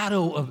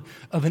shadow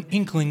of an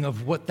inkling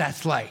of what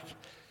that's like.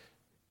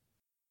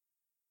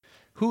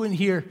 Who in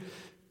here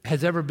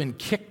has ever been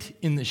kicked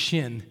in the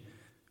shin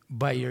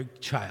by your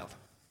child?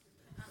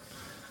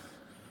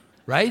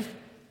 Right?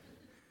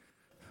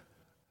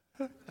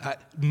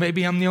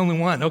 Maybe I'm the only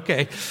one.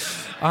 Okay.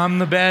 I'm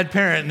the bad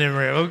parent in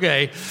there.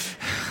 Okay.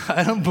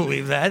 I don't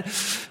believe that.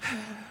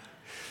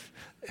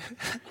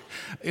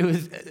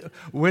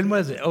 When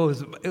was it? Oh,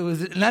 it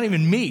was not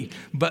even me,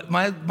 but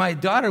my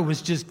daughter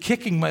was just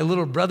kicking my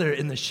little brother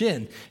in the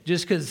shin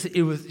just because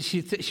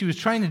she was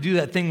trying to do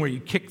that thing where you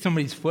kick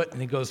somebody's foot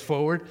and it goes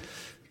forward.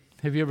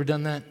 Have you ever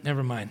done that?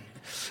 Never mind.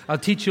 I'll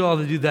teach you all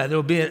to do that.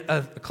 There'll be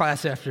a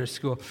class after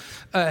school.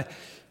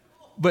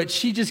 But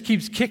she just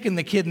keeps kicking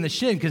the kid in the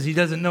shin because he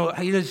doesn't know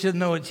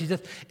what she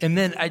does. And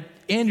then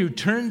Andrew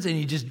turns and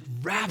he just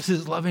wraps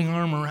his loving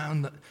arm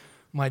around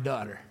my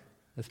daughter.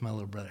 That's my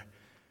little brother.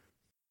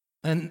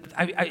 And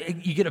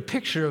you get a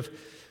picture of,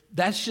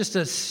 that's just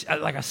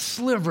like a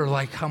sliver,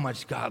 like how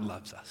much God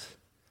loves us.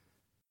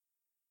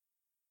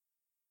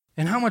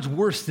 And how much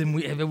worse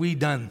have we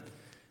done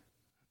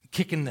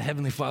kicking the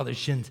Heavenly Father's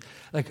shins?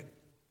 Like,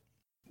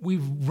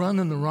 we've run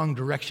in the wrong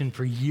direction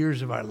for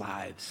years of our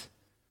lives.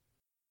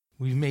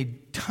 We've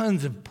made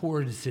tons of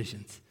poor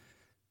decisions.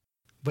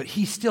 But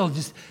he's still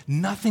just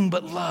nothing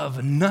but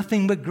love,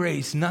 nothing but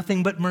grace,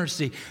 nothing but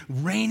mercy,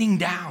 raining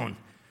down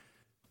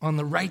on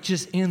the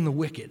righteous and the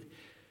wicked.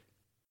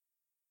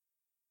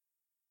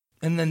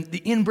 And then the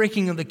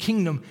inbreaking of the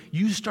kingdom,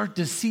 you start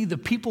to see the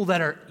people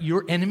that are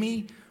your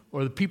enemy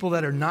or the people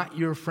that are not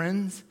your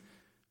friends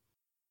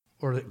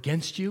or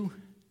against you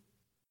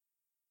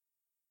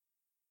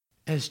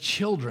as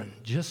children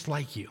just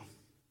like you.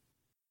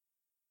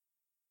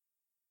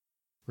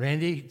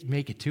 Randy,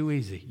 make it too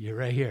easy. You're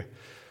right here.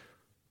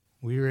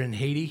 We were in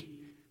Haiti.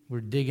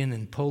 We're digging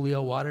in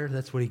polio water.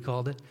 That's what he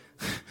called it.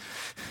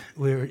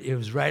 It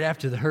was right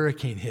after the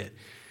hurricane hit.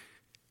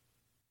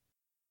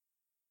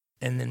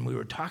 And then we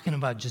were talking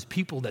about just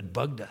people that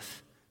bugged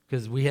us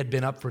because we had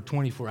been up for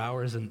 24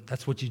 hours, and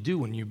that's what you do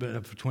when you've been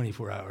up for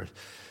 24 hours.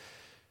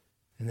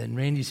 And then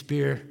Randy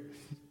Spear,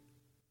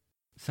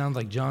 sounds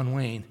like John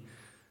Wayne,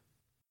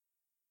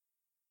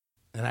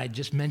 and I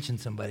just mentioned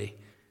somebody.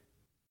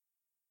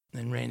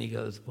 And Randy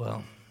goes,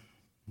 well,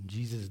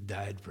 Jesus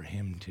died for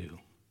him too.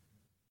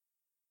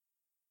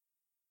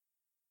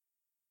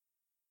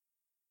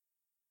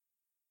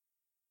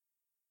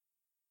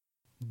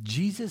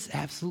 Jesus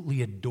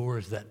absolutely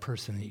adores that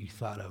person that you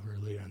thought of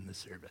earlier in the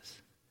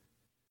service.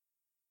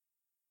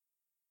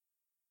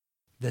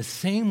 The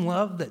same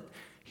love that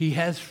he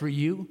has for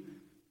you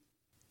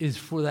is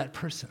for that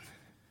person.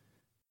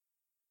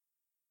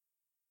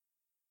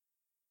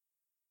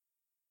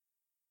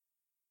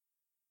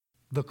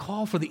 The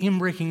call for the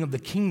inbreaking of the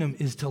kingdom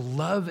is to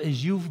love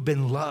as you've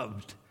been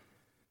loved.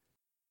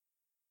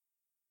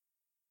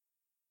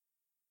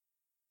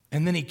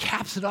 And then he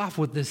caps it off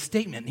with this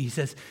statement. He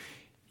says,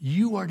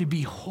 you are to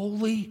be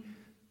holy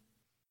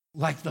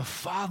like the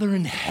Father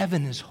in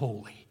heaven is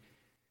holy.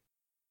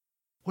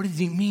 What does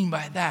he mean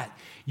by that?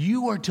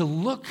 You are to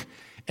look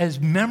as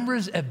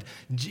members of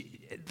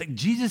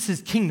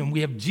Jesus' kingdom.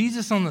 We have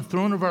Jesus on the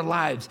throne of our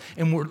lives,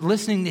 and we're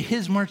listening to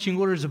his marching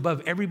orders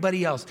above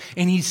everybody else.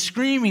 And he's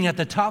screaming at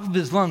the top of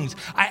his lungs,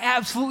 I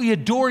absolutely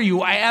adore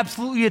you. I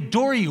absolutely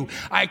adore you.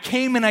 I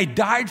came and I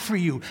died for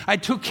you. I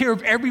took care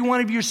of every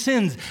one of your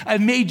sins.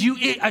 I've made you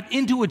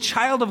into a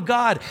child of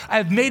God.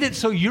 I've made it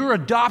so you're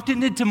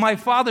adopted into my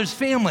Father's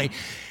family.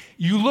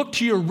 You look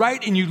to your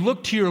right and you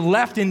look to your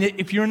left, and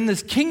if you're in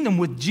this kingdom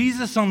with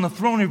Jesus on the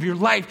throne of your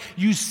life,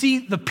 you see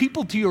the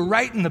people to your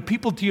right and the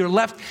people to your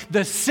left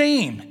the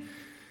same.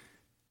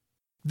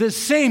 The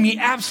same. He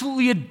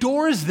absolutely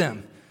adores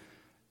them.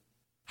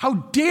 How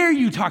dare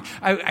you talk?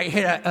 We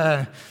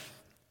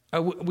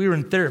were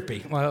in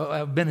therapy. Well,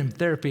 I've been in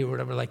therapy or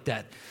whatever like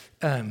that.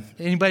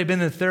 Anybody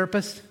been a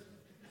therapist?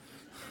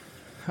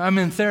 I'm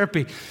in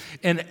therapy,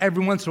 and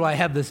every once in a while I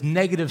have this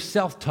negative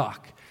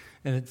self-talk.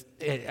 And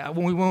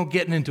we won't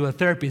get into a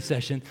therapy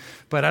session,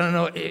 but I don't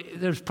know,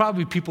 there's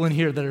probably people in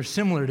here that are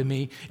similar to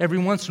me. Every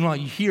once in a while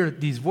you hear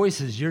these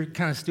voices, you're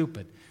kind of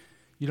stupid.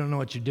 You don't know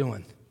what you're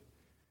doing.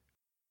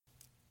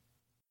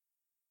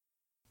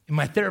 And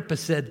my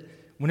therapist said,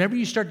 whenever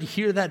you start to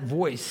hear that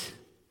voice,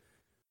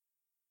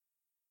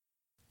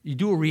 You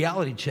do a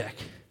reality check.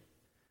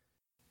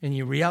 And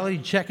you reality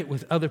check it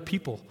with other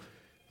people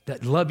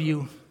that love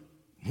you.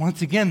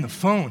 Once again, the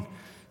phone.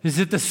 Is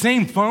it the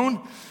same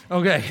phone?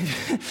 Okay.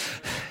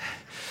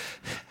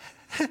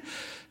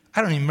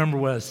 I don't even remember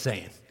what I was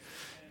saying.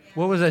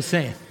 What was I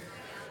saying?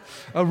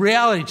 A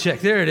reality check.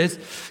 There it is.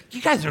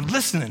 You guys are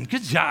listening.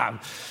 Good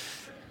job.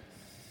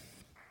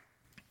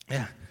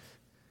 Yeah.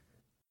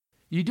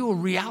 You do a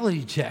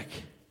reality check.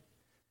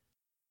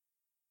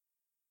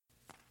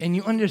 And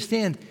you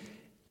understand.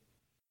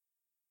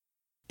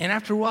 And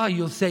after a while,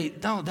 you'll say,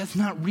 no, that's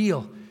not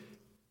real.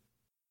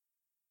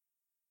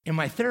 And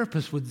my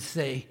therapist would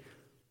say,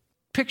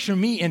 picture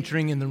me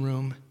entering in the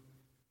room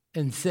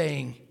and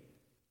saying,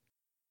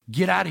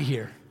 get out of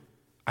here.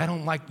 I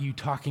don't like you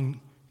talking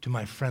to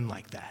my friend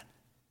like that.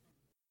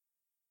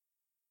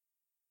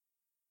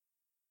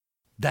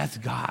 That's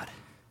God.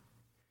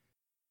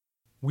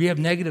 We have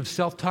negative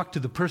self-talk to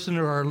the person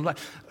to our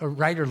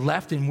right or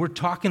left, and we're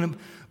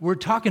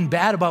talking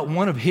bad about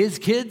one of his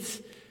kids.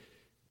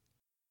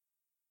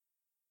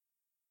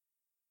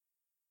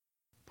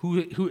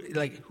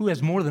 Who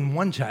has more than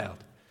one child?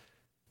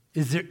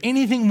 Is there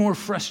anything more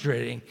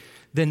frustrating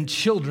than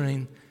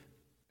children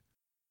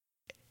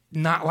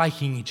not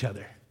liking each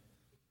other?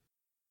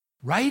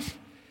 Right?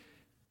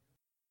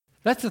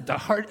 That's at the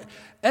heart.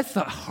 That's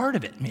the heart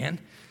of it, man.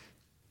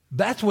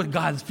 That's what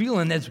God's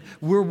feeling as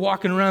we're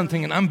walking around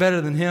thinking, I'm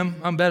better than him,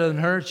 I'm better than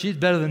her, she's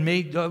better than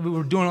me.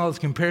 We're doing all this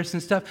comparison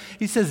stuff.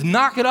 He says,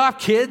 knock it off,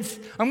 kids.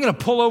 I'm going to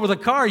pull over the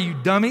car, you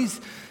dummies.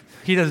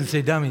 He doesn't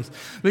say dummies,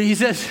 but he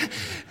says,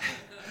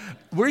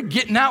 we're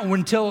getting out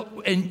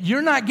and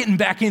you're not getting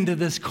back into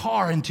this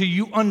car until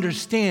you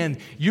understand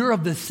you're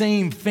of the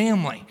same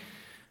family.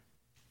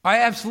 I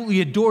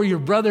absolutely adore your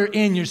brother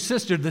and your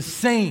sister the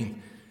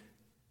same.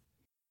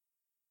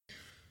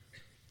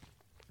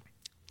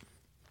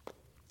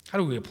 How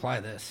do we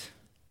apply this?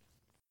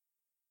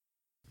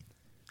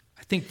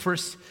 I think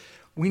first,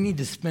 we need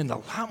to spend a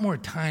lot more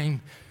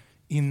time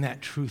in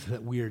that truth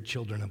that we are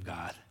children of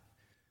God.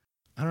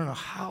 I don't know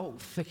how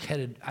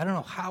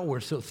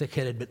we're so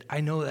thick-headed, but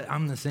I know that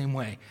I'm the same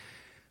way.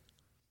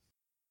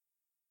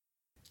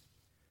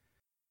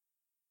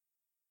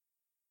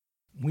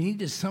 We need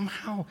to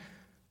somehow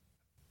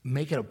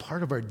make it a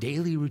part of our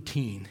daily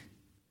routine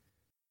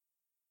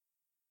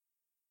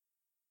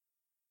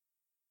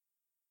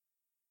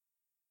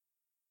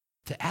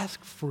to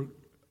ask for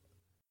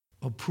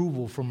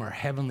approval from our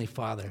Heavenly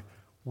Father,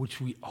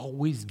 which we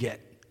always get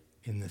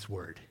in this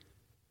word.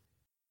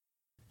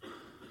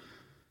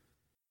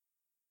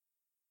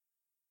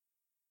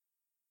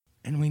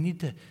 And we need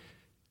to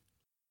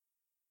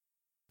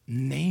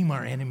name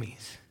our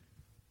enemies.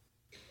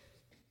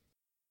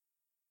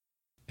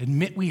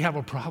 Admit we have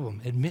a problem.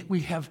 Admit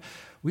we have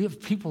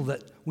people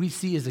that we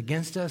see as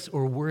against us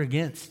or we're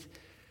against.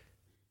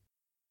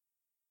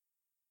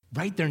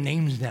 Write their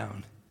names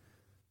down.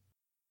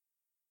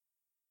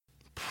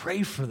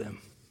 Pray for them.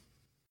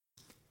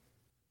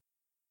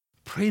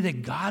 Pray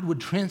that God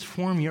would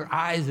transform your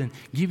eyes and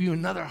give you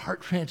another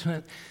heart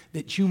transplant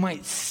that you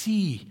might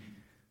see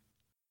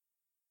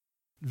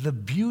the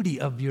beauty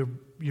of your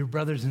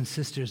brothers and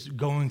sisters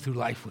going through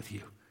life with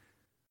you.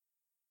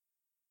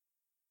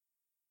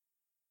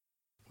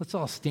 Let's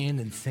all stand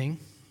and sing.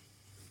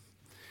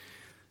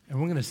 And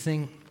we're going to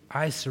sing,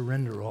 I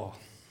Surrender All.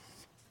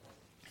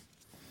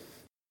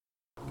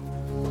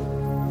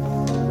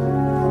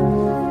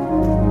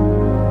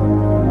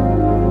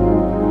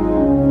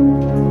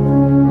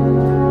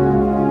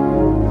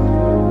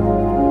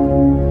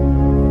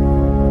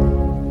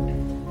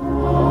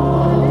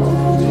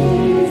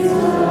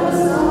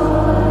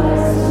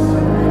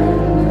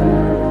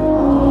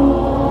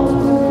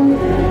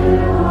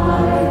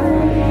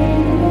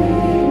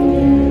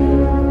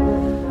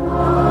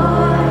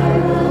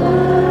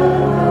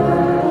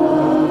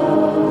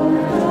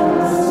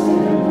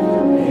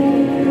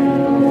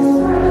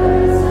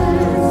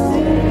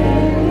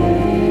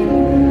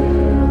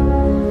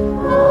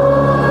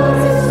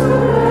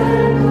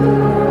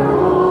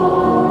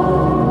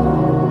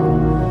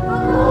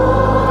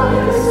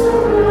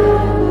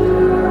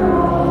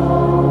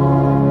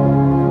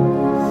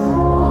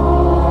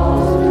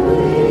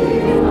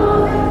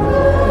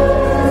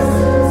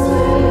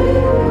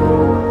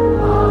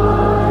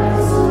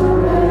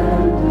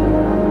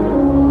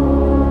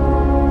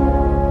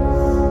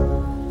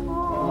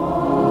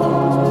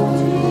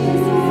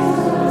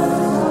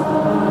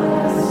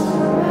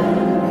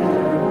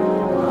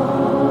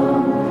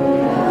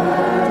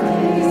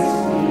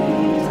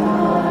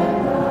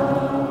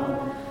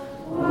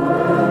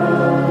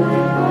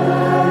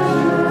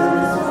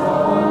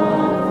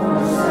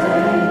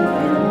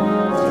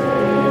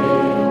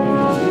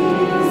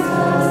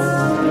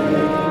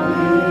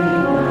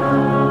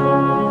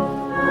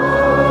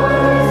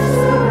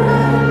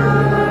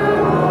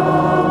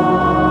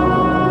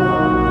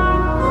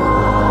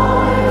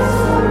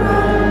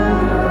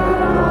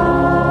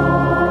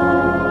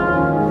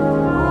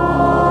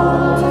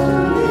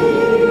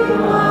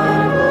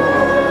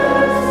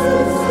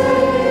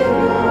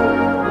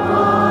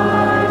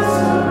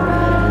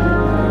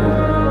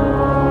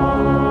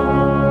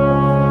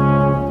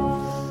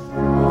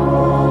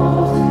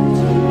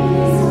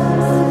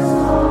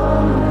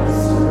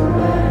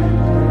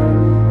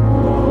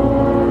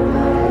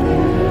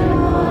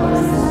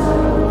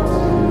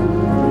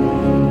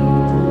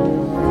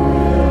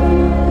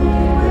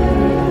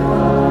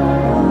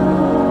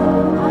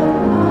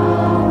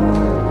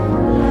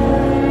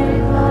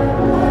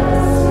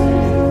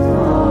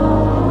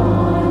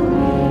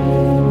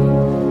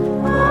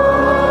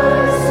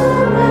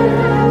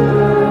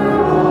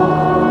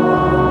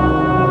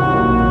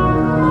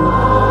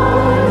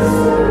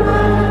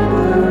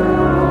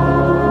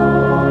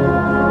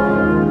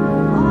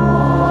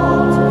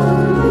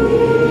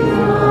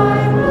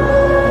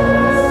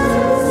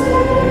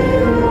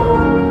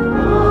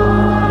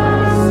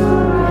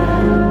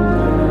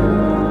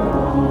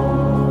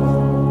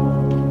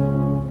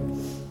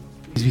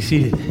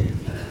 seated.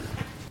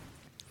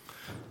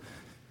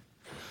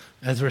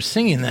 As we're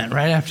singing that,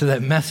 right after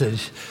that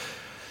message,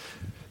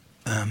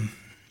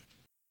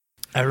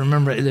 I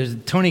remember there's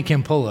Tony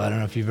Campolo. I don't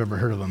know if you've ever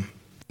heard of him.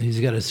 He's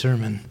got a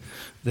sermon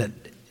that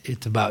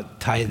it's about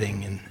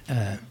tithing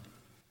and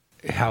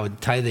how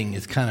tithing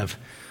is kind of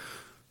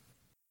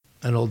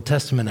an Old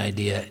Testament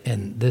idea,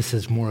 and this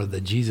is more of the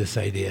Jesus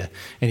idea.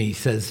 And he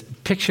says,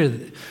 picture,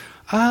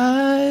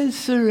 I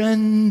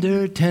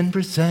surrender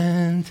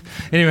 10%.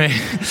 Anyway,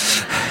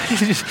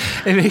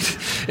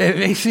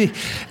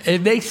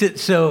 it makes it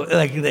so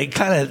like they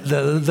kind of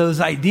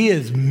those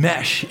ideas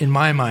mesh in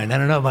my mind. I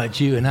don't know about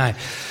you and I,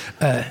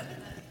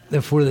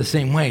 if we're the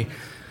same way.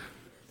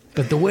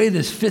 But the way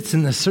this fits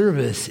in the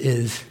service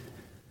is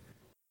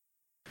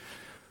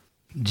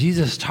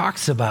Jesus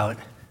talks about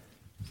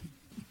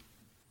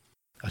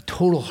a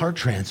total heart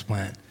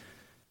transplant,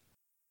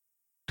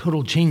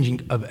 total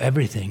changing of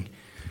everything.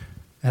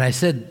 And I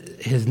said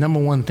his number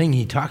one thing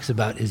he talks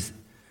about is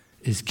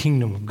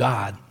kingdom of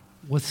God.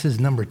 What's his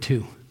number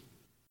two?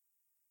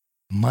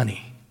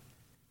 Money.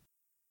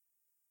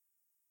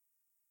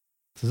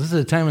 So this is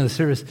the time of the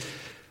service.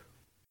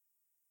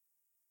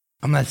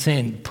 I'm not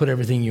saying put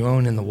everything you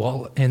own in the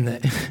wallet, in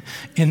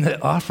the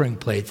offering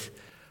plates.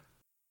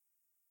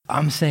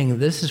 I'm saying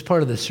this is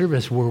part of the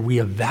service where we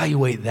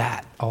evaluate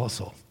that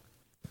also.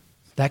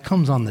 That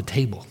comes on the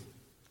table.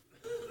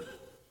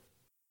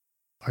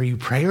 Are you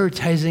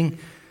prioritizing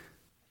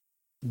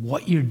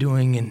what you're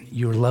doing in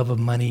your love of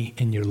money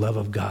and your love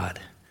of God?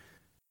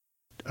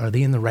 Are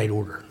they in the right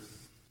order?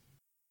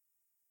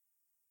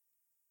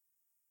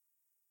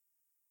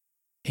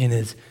 And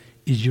is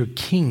your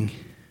king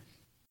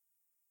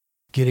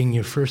getting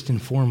your first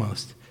and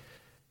foremost?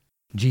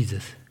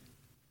 Jesus.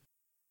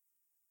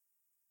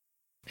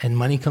 And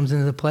money comes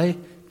into play,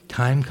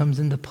 time comes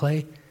into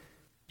play,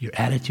 your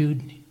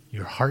attitude,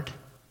 your heart,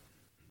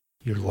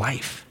 your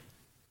life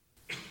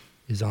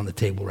is on the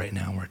table right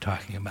now. We're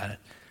talking about it.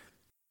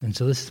 And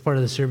so this is part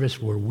of the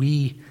service where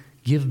we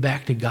give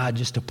back to God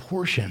just a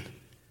portion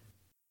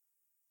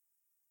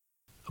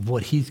of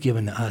what he's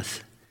given to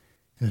us.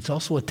 And it's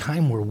also a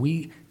time where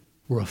we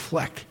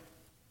reflect.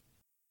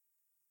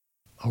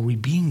 Are we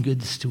being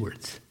good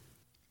stewards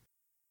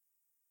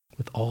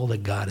with all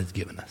that God has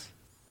given us?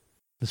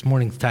 This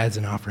morning's tithes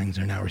and offerings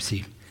are now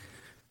received.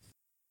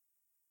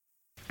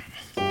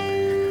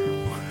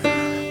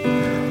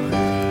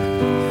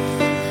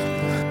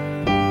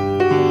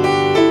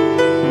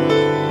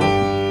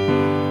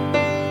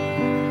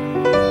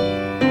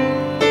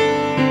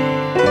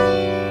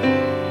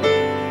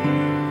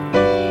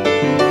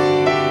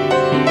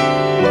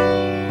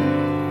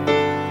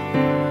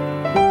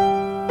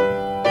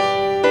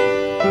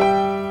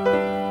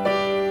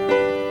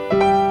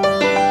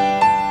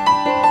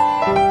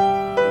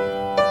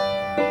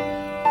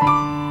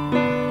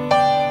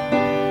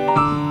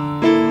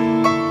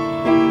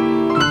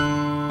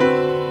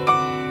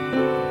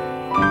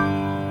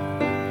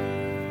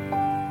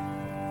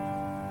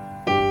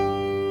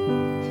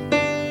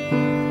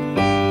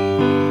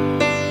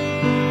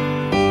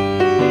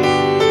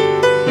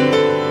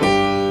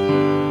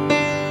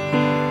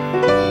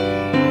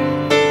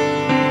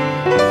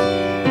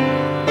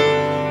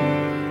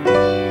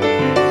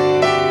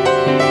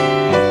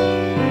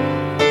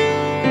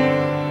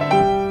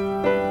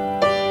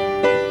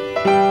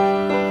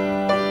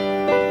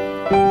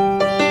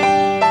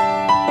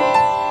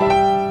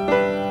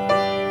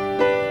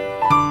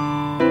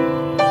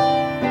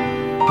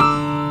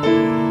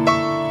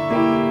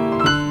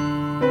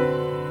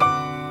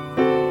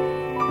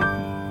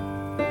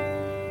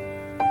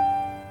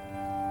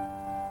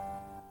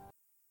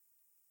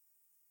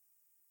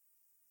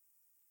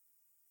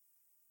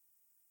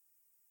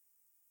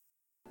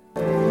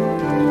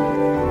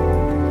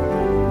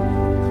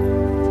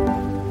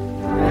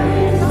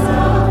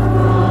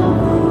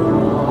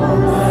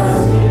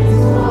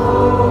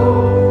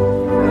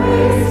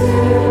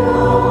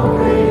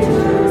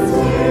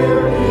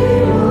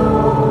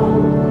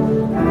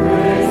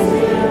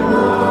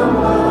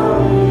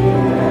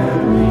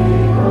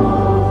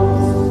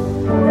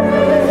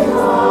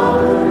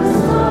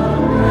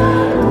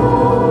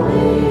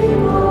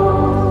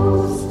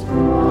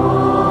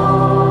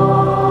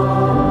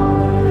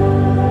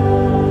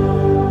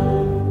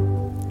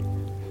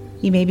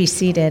 You may be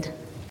seated.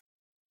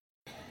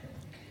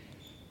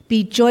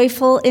 Be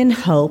joyful in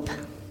hope,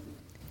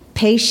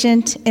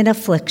 patient in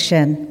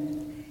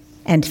affliction,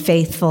 and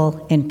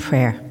faithful in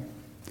prayer.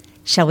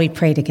 Shall we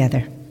pray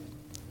together?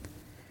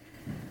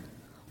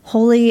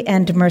 Holy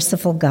and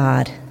merciful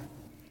God,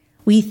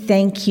 we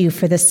thank you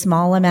for the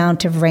small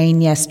amount of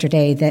rain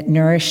yesterday that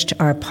nourished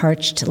our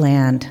parched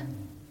land.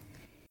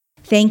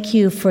 Thank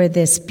you for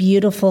this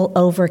beautiful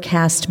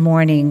overcast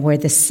morning where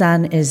the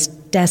sun is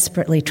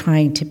desperately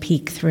trying to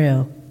peek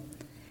through.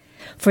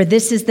 For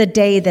this is the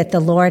day that the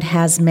Lord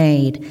has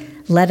made.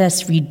 Let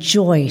us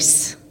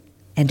rejoice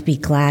and be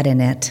glad in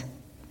it.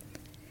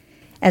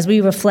 As we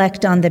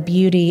reflect on the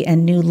beauty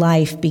and new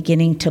life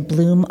beginning to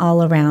bloom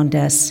all around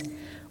us,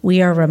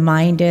 we are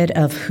reminded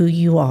of who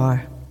you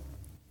are.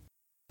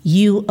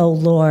 You, O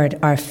Lord,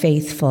 are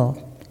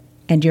faithful,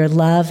 and your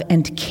love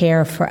and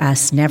care for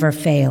us never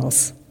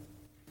fails.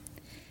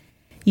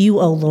 You,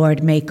 O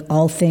Lord, make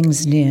all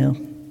things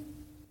new.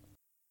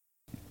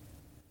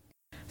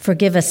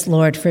 Forgive us,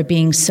 Lord, for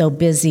being so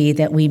busy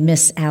that we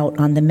miss out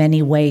on the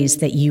many ways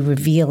that you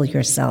reveal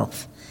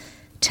yourself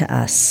to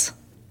us.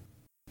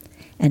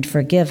 And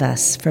forgive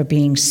us for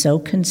being so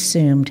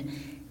consumed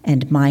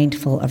and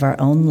mindful of our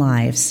own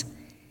lives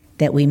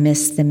that we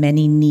miss the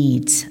many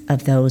needs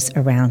of those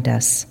around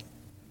us.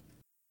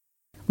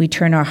 We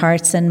turn our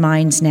hearts and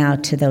minds now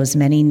to those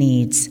many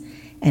needs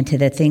and to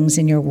the things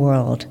in your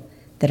world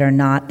that are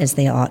not as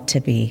they ought to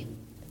be.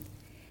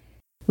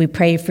 We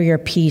pray for your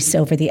peace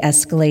over the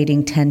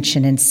escalating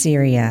tension in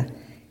Syria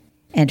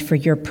and for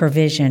your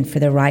provision for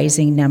the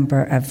rising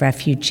number of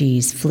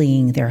refugees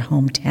fleeing their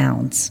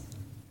hometowns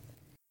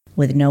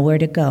with nowhere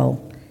to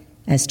go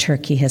as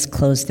Turkey has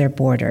closed their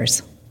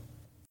borders.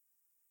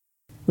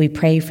 We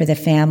pray for the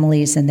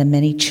families and the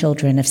many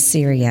children of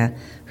Syria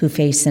who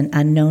face an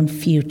unknown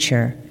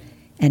future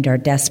and are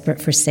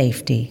desperate for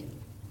safety.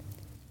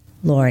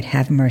 Lord,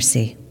 have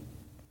mercy.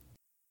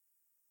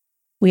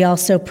 We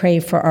also pray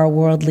for our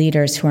world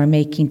leaders who are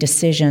making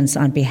decisions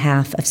on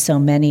behalf of so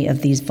many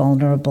of these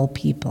vulnerable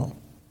people.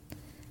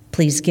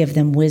 Please give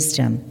them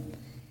wisdom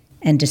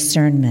and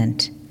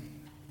discernment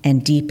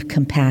and deep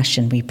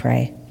compassion, we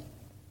pray.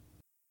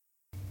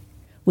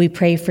 We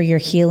pray for your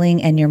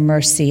healing and your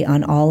mercy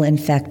on all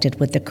infected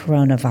with the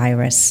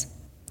coronavirus.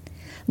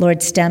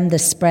 Lord, stem the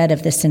spread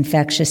of this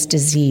infectious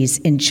disease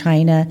in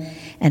China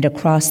and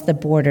across the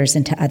borders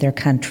into other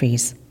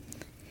countries.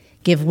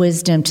 Give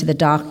wisdom to the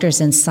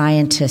doctors and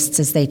scientists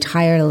as they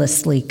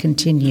tirelessly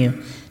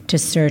continue to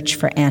search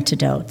for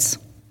antidotes.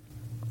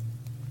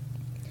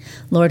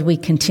 Lord, we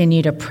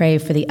continue to pray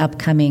for the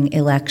upcoming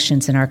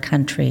elections in our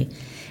country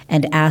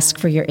and ask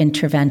for your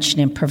intervention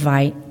in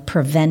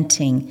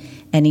preventing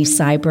any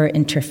cyber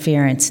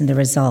interference in the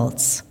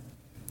results.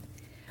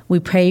 We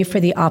pray for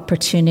the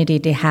opportunity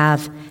to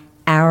have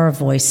our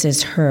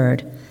voices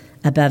heard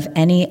above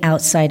any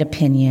outside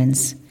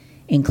opinions,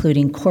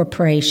 including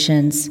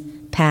corporations,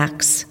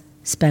 PACs,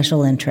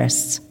 special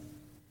interests.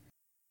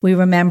 We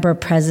remember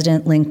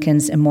President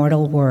Lincoln's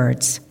immortal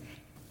words,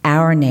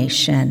 "Our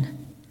nation,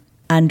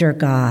 under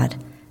God,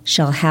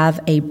 shall have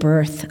a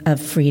birth of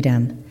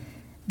freedom,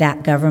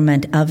 that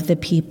government of the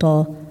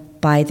people,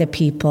 by the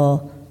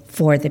people,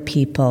 for the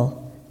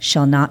people,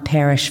 shall not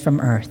perish from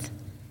earth."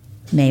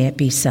 May it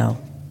be so.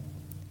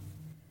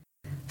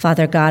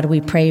 Father God, we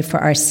pray for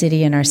our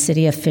city and our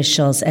city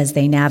officials as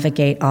they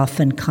navigate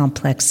often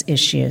complex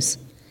issues.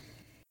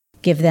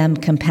 Give them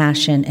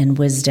compassion and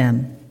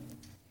wisdom.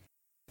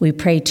 We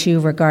pray, too,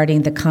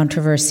 regarding the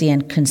controversy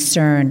and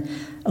concern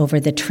over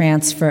the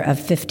transfer of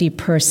 50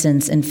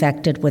 persons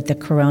infected with the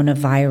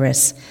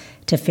coronavirus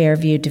to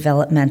Fairview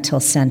Developmental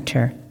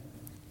Center.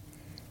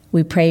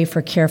 We pray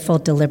for careful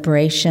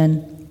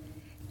deliberation,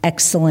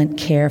 excellent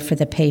care for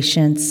the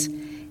patients,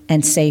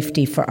 and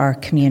safety for our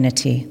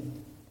community.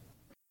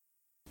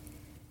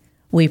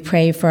 We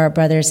pray for our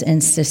brothers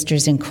and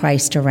sisters in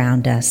Christ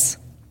around us.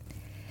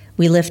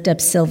 We lift up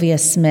Sylvia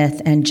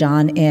Smith and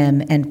John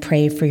M. and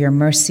pray for your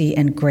mercy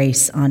and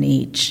grace on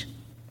each.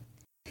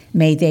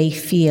 May they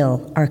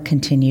feel our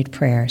continued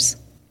prayers.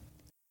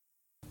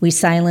 We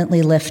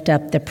silently lift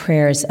up the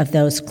prayers of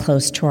those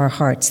close to our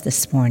hearts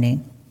this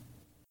morning.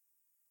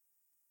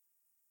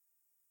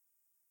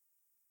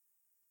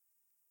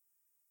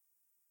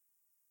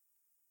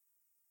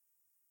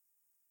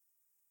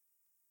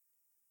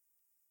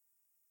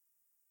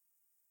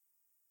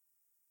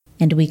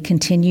 And we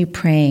continue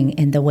praying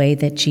in the way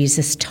that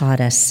Jesus taught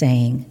us,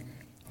 saying,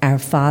 "Our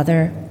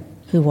Father,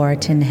 who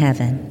art in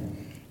heaven,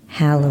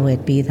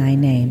 hallowed be thy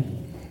name.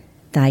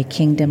 Thy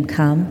kingdom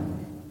come,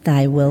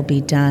 thy will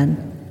be done,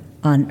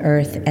 on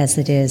earth as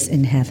it is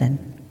in heaven.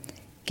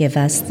 Give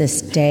us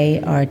this day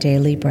our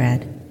daily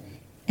bread,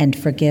 and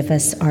forgive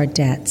us our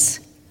debts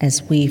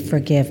as we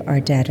forgive our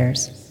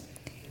debtors.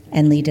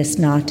 And lead us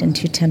not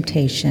into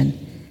temptation,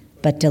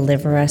 but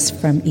deliver us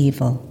from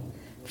evil.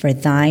 For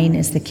thine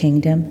is the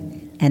kingdom,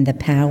 and the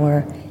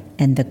power,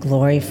 and the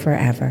glory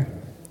forever.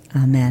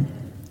 Amen."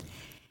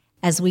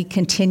 As we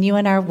continue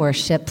in our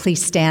worship,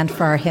 please stand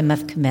for our hymn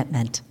of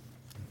commitment.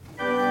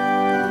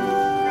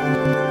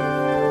 Thank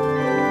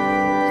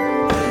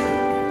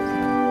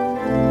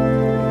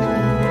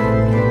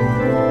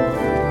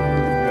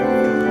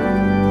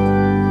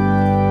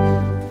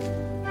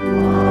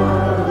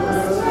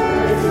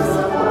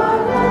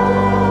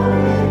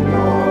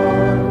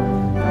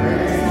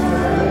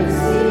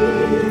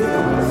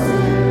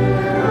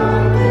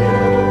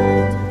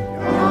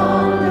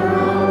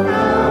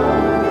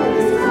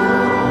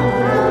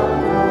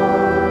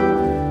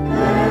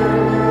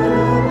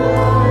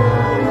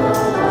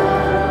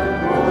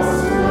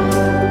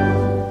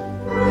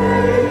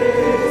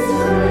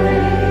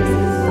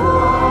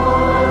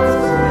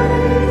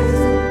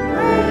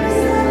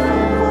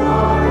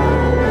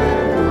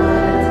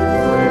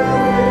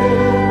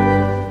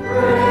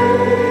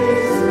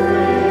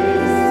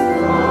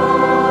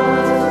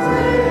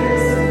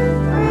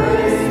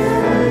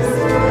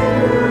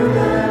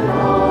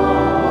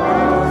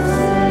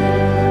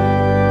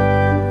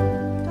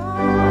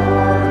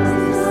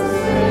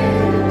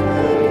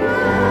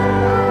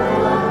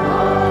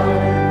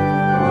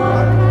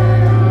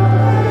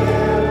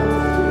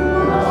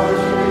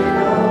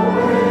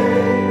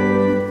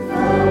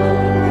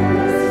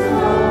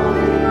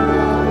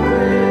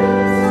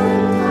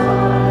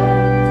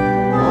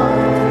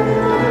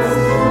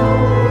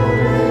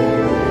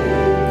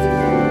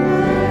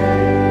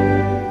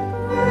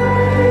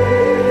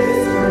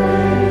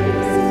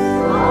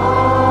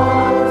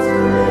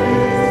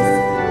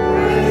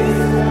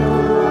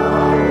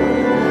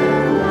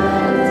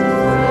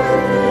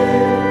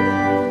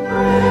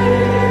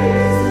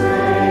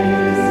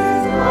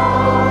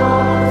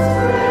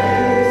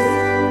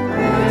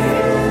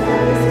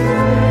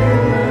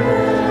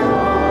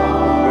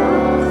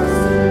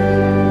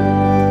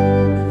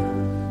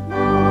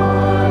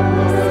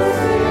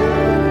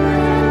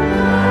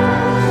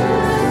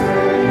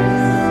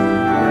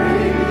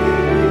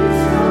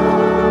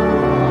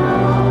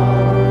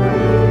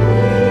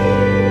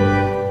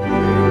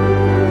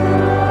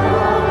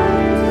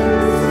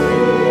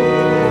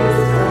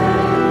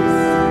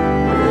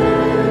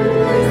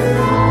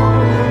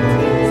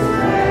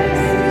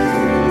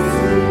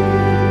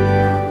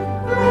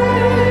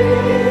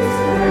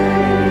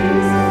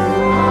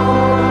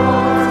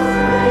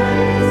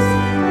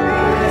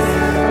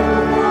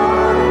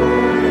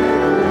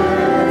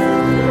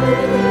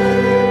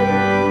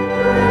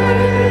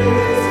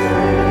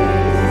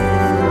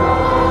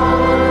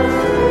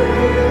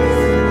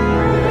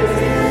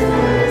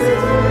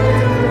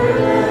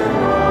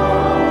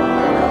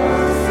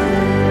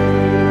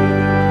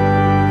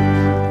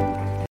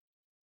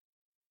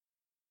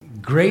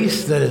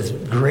grace that is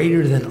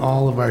greater than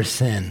all of our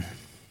sin.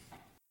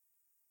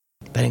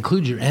 That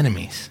includes your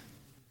enemies.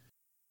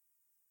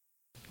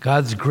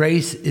 God's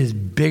grace is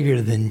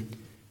bigger than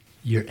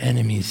your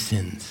enemy's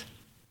sins.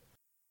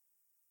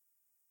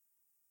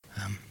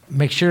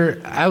 Make sure,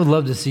 I would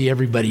love to see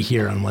everybody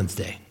here on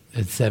Wednesday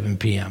at 7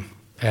 p.m.,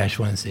 Ash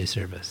Wednesday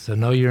service. So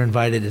know you're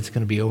invited. It's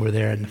going to be over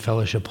there in the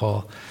fellowship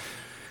hall.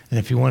 And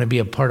if you want to be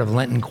a part of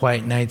Lenten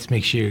Quiet Nights,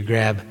 make sure you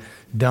grab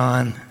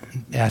Don,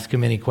 ask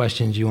him any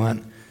questions you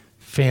want.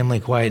 Family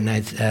Quiet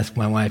Nights, ask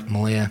my wife,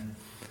 Malia.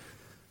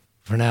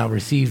 For now,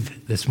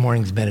 receive this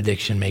morning's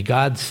benediction. May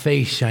God's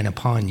face shine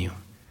upon you.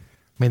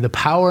 May the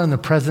power and the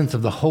presence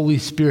of the Holy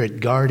Spirit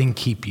guard and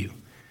keep you.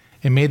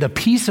 And may the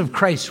peace of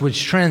Christ,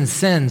 which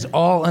transcends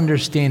all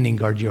understanding,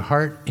 guard your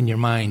heart and your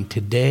mind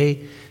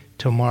today,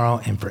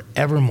 tomorrow, and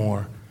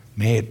forevermore.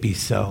 May it be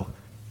so.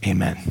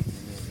 Amen.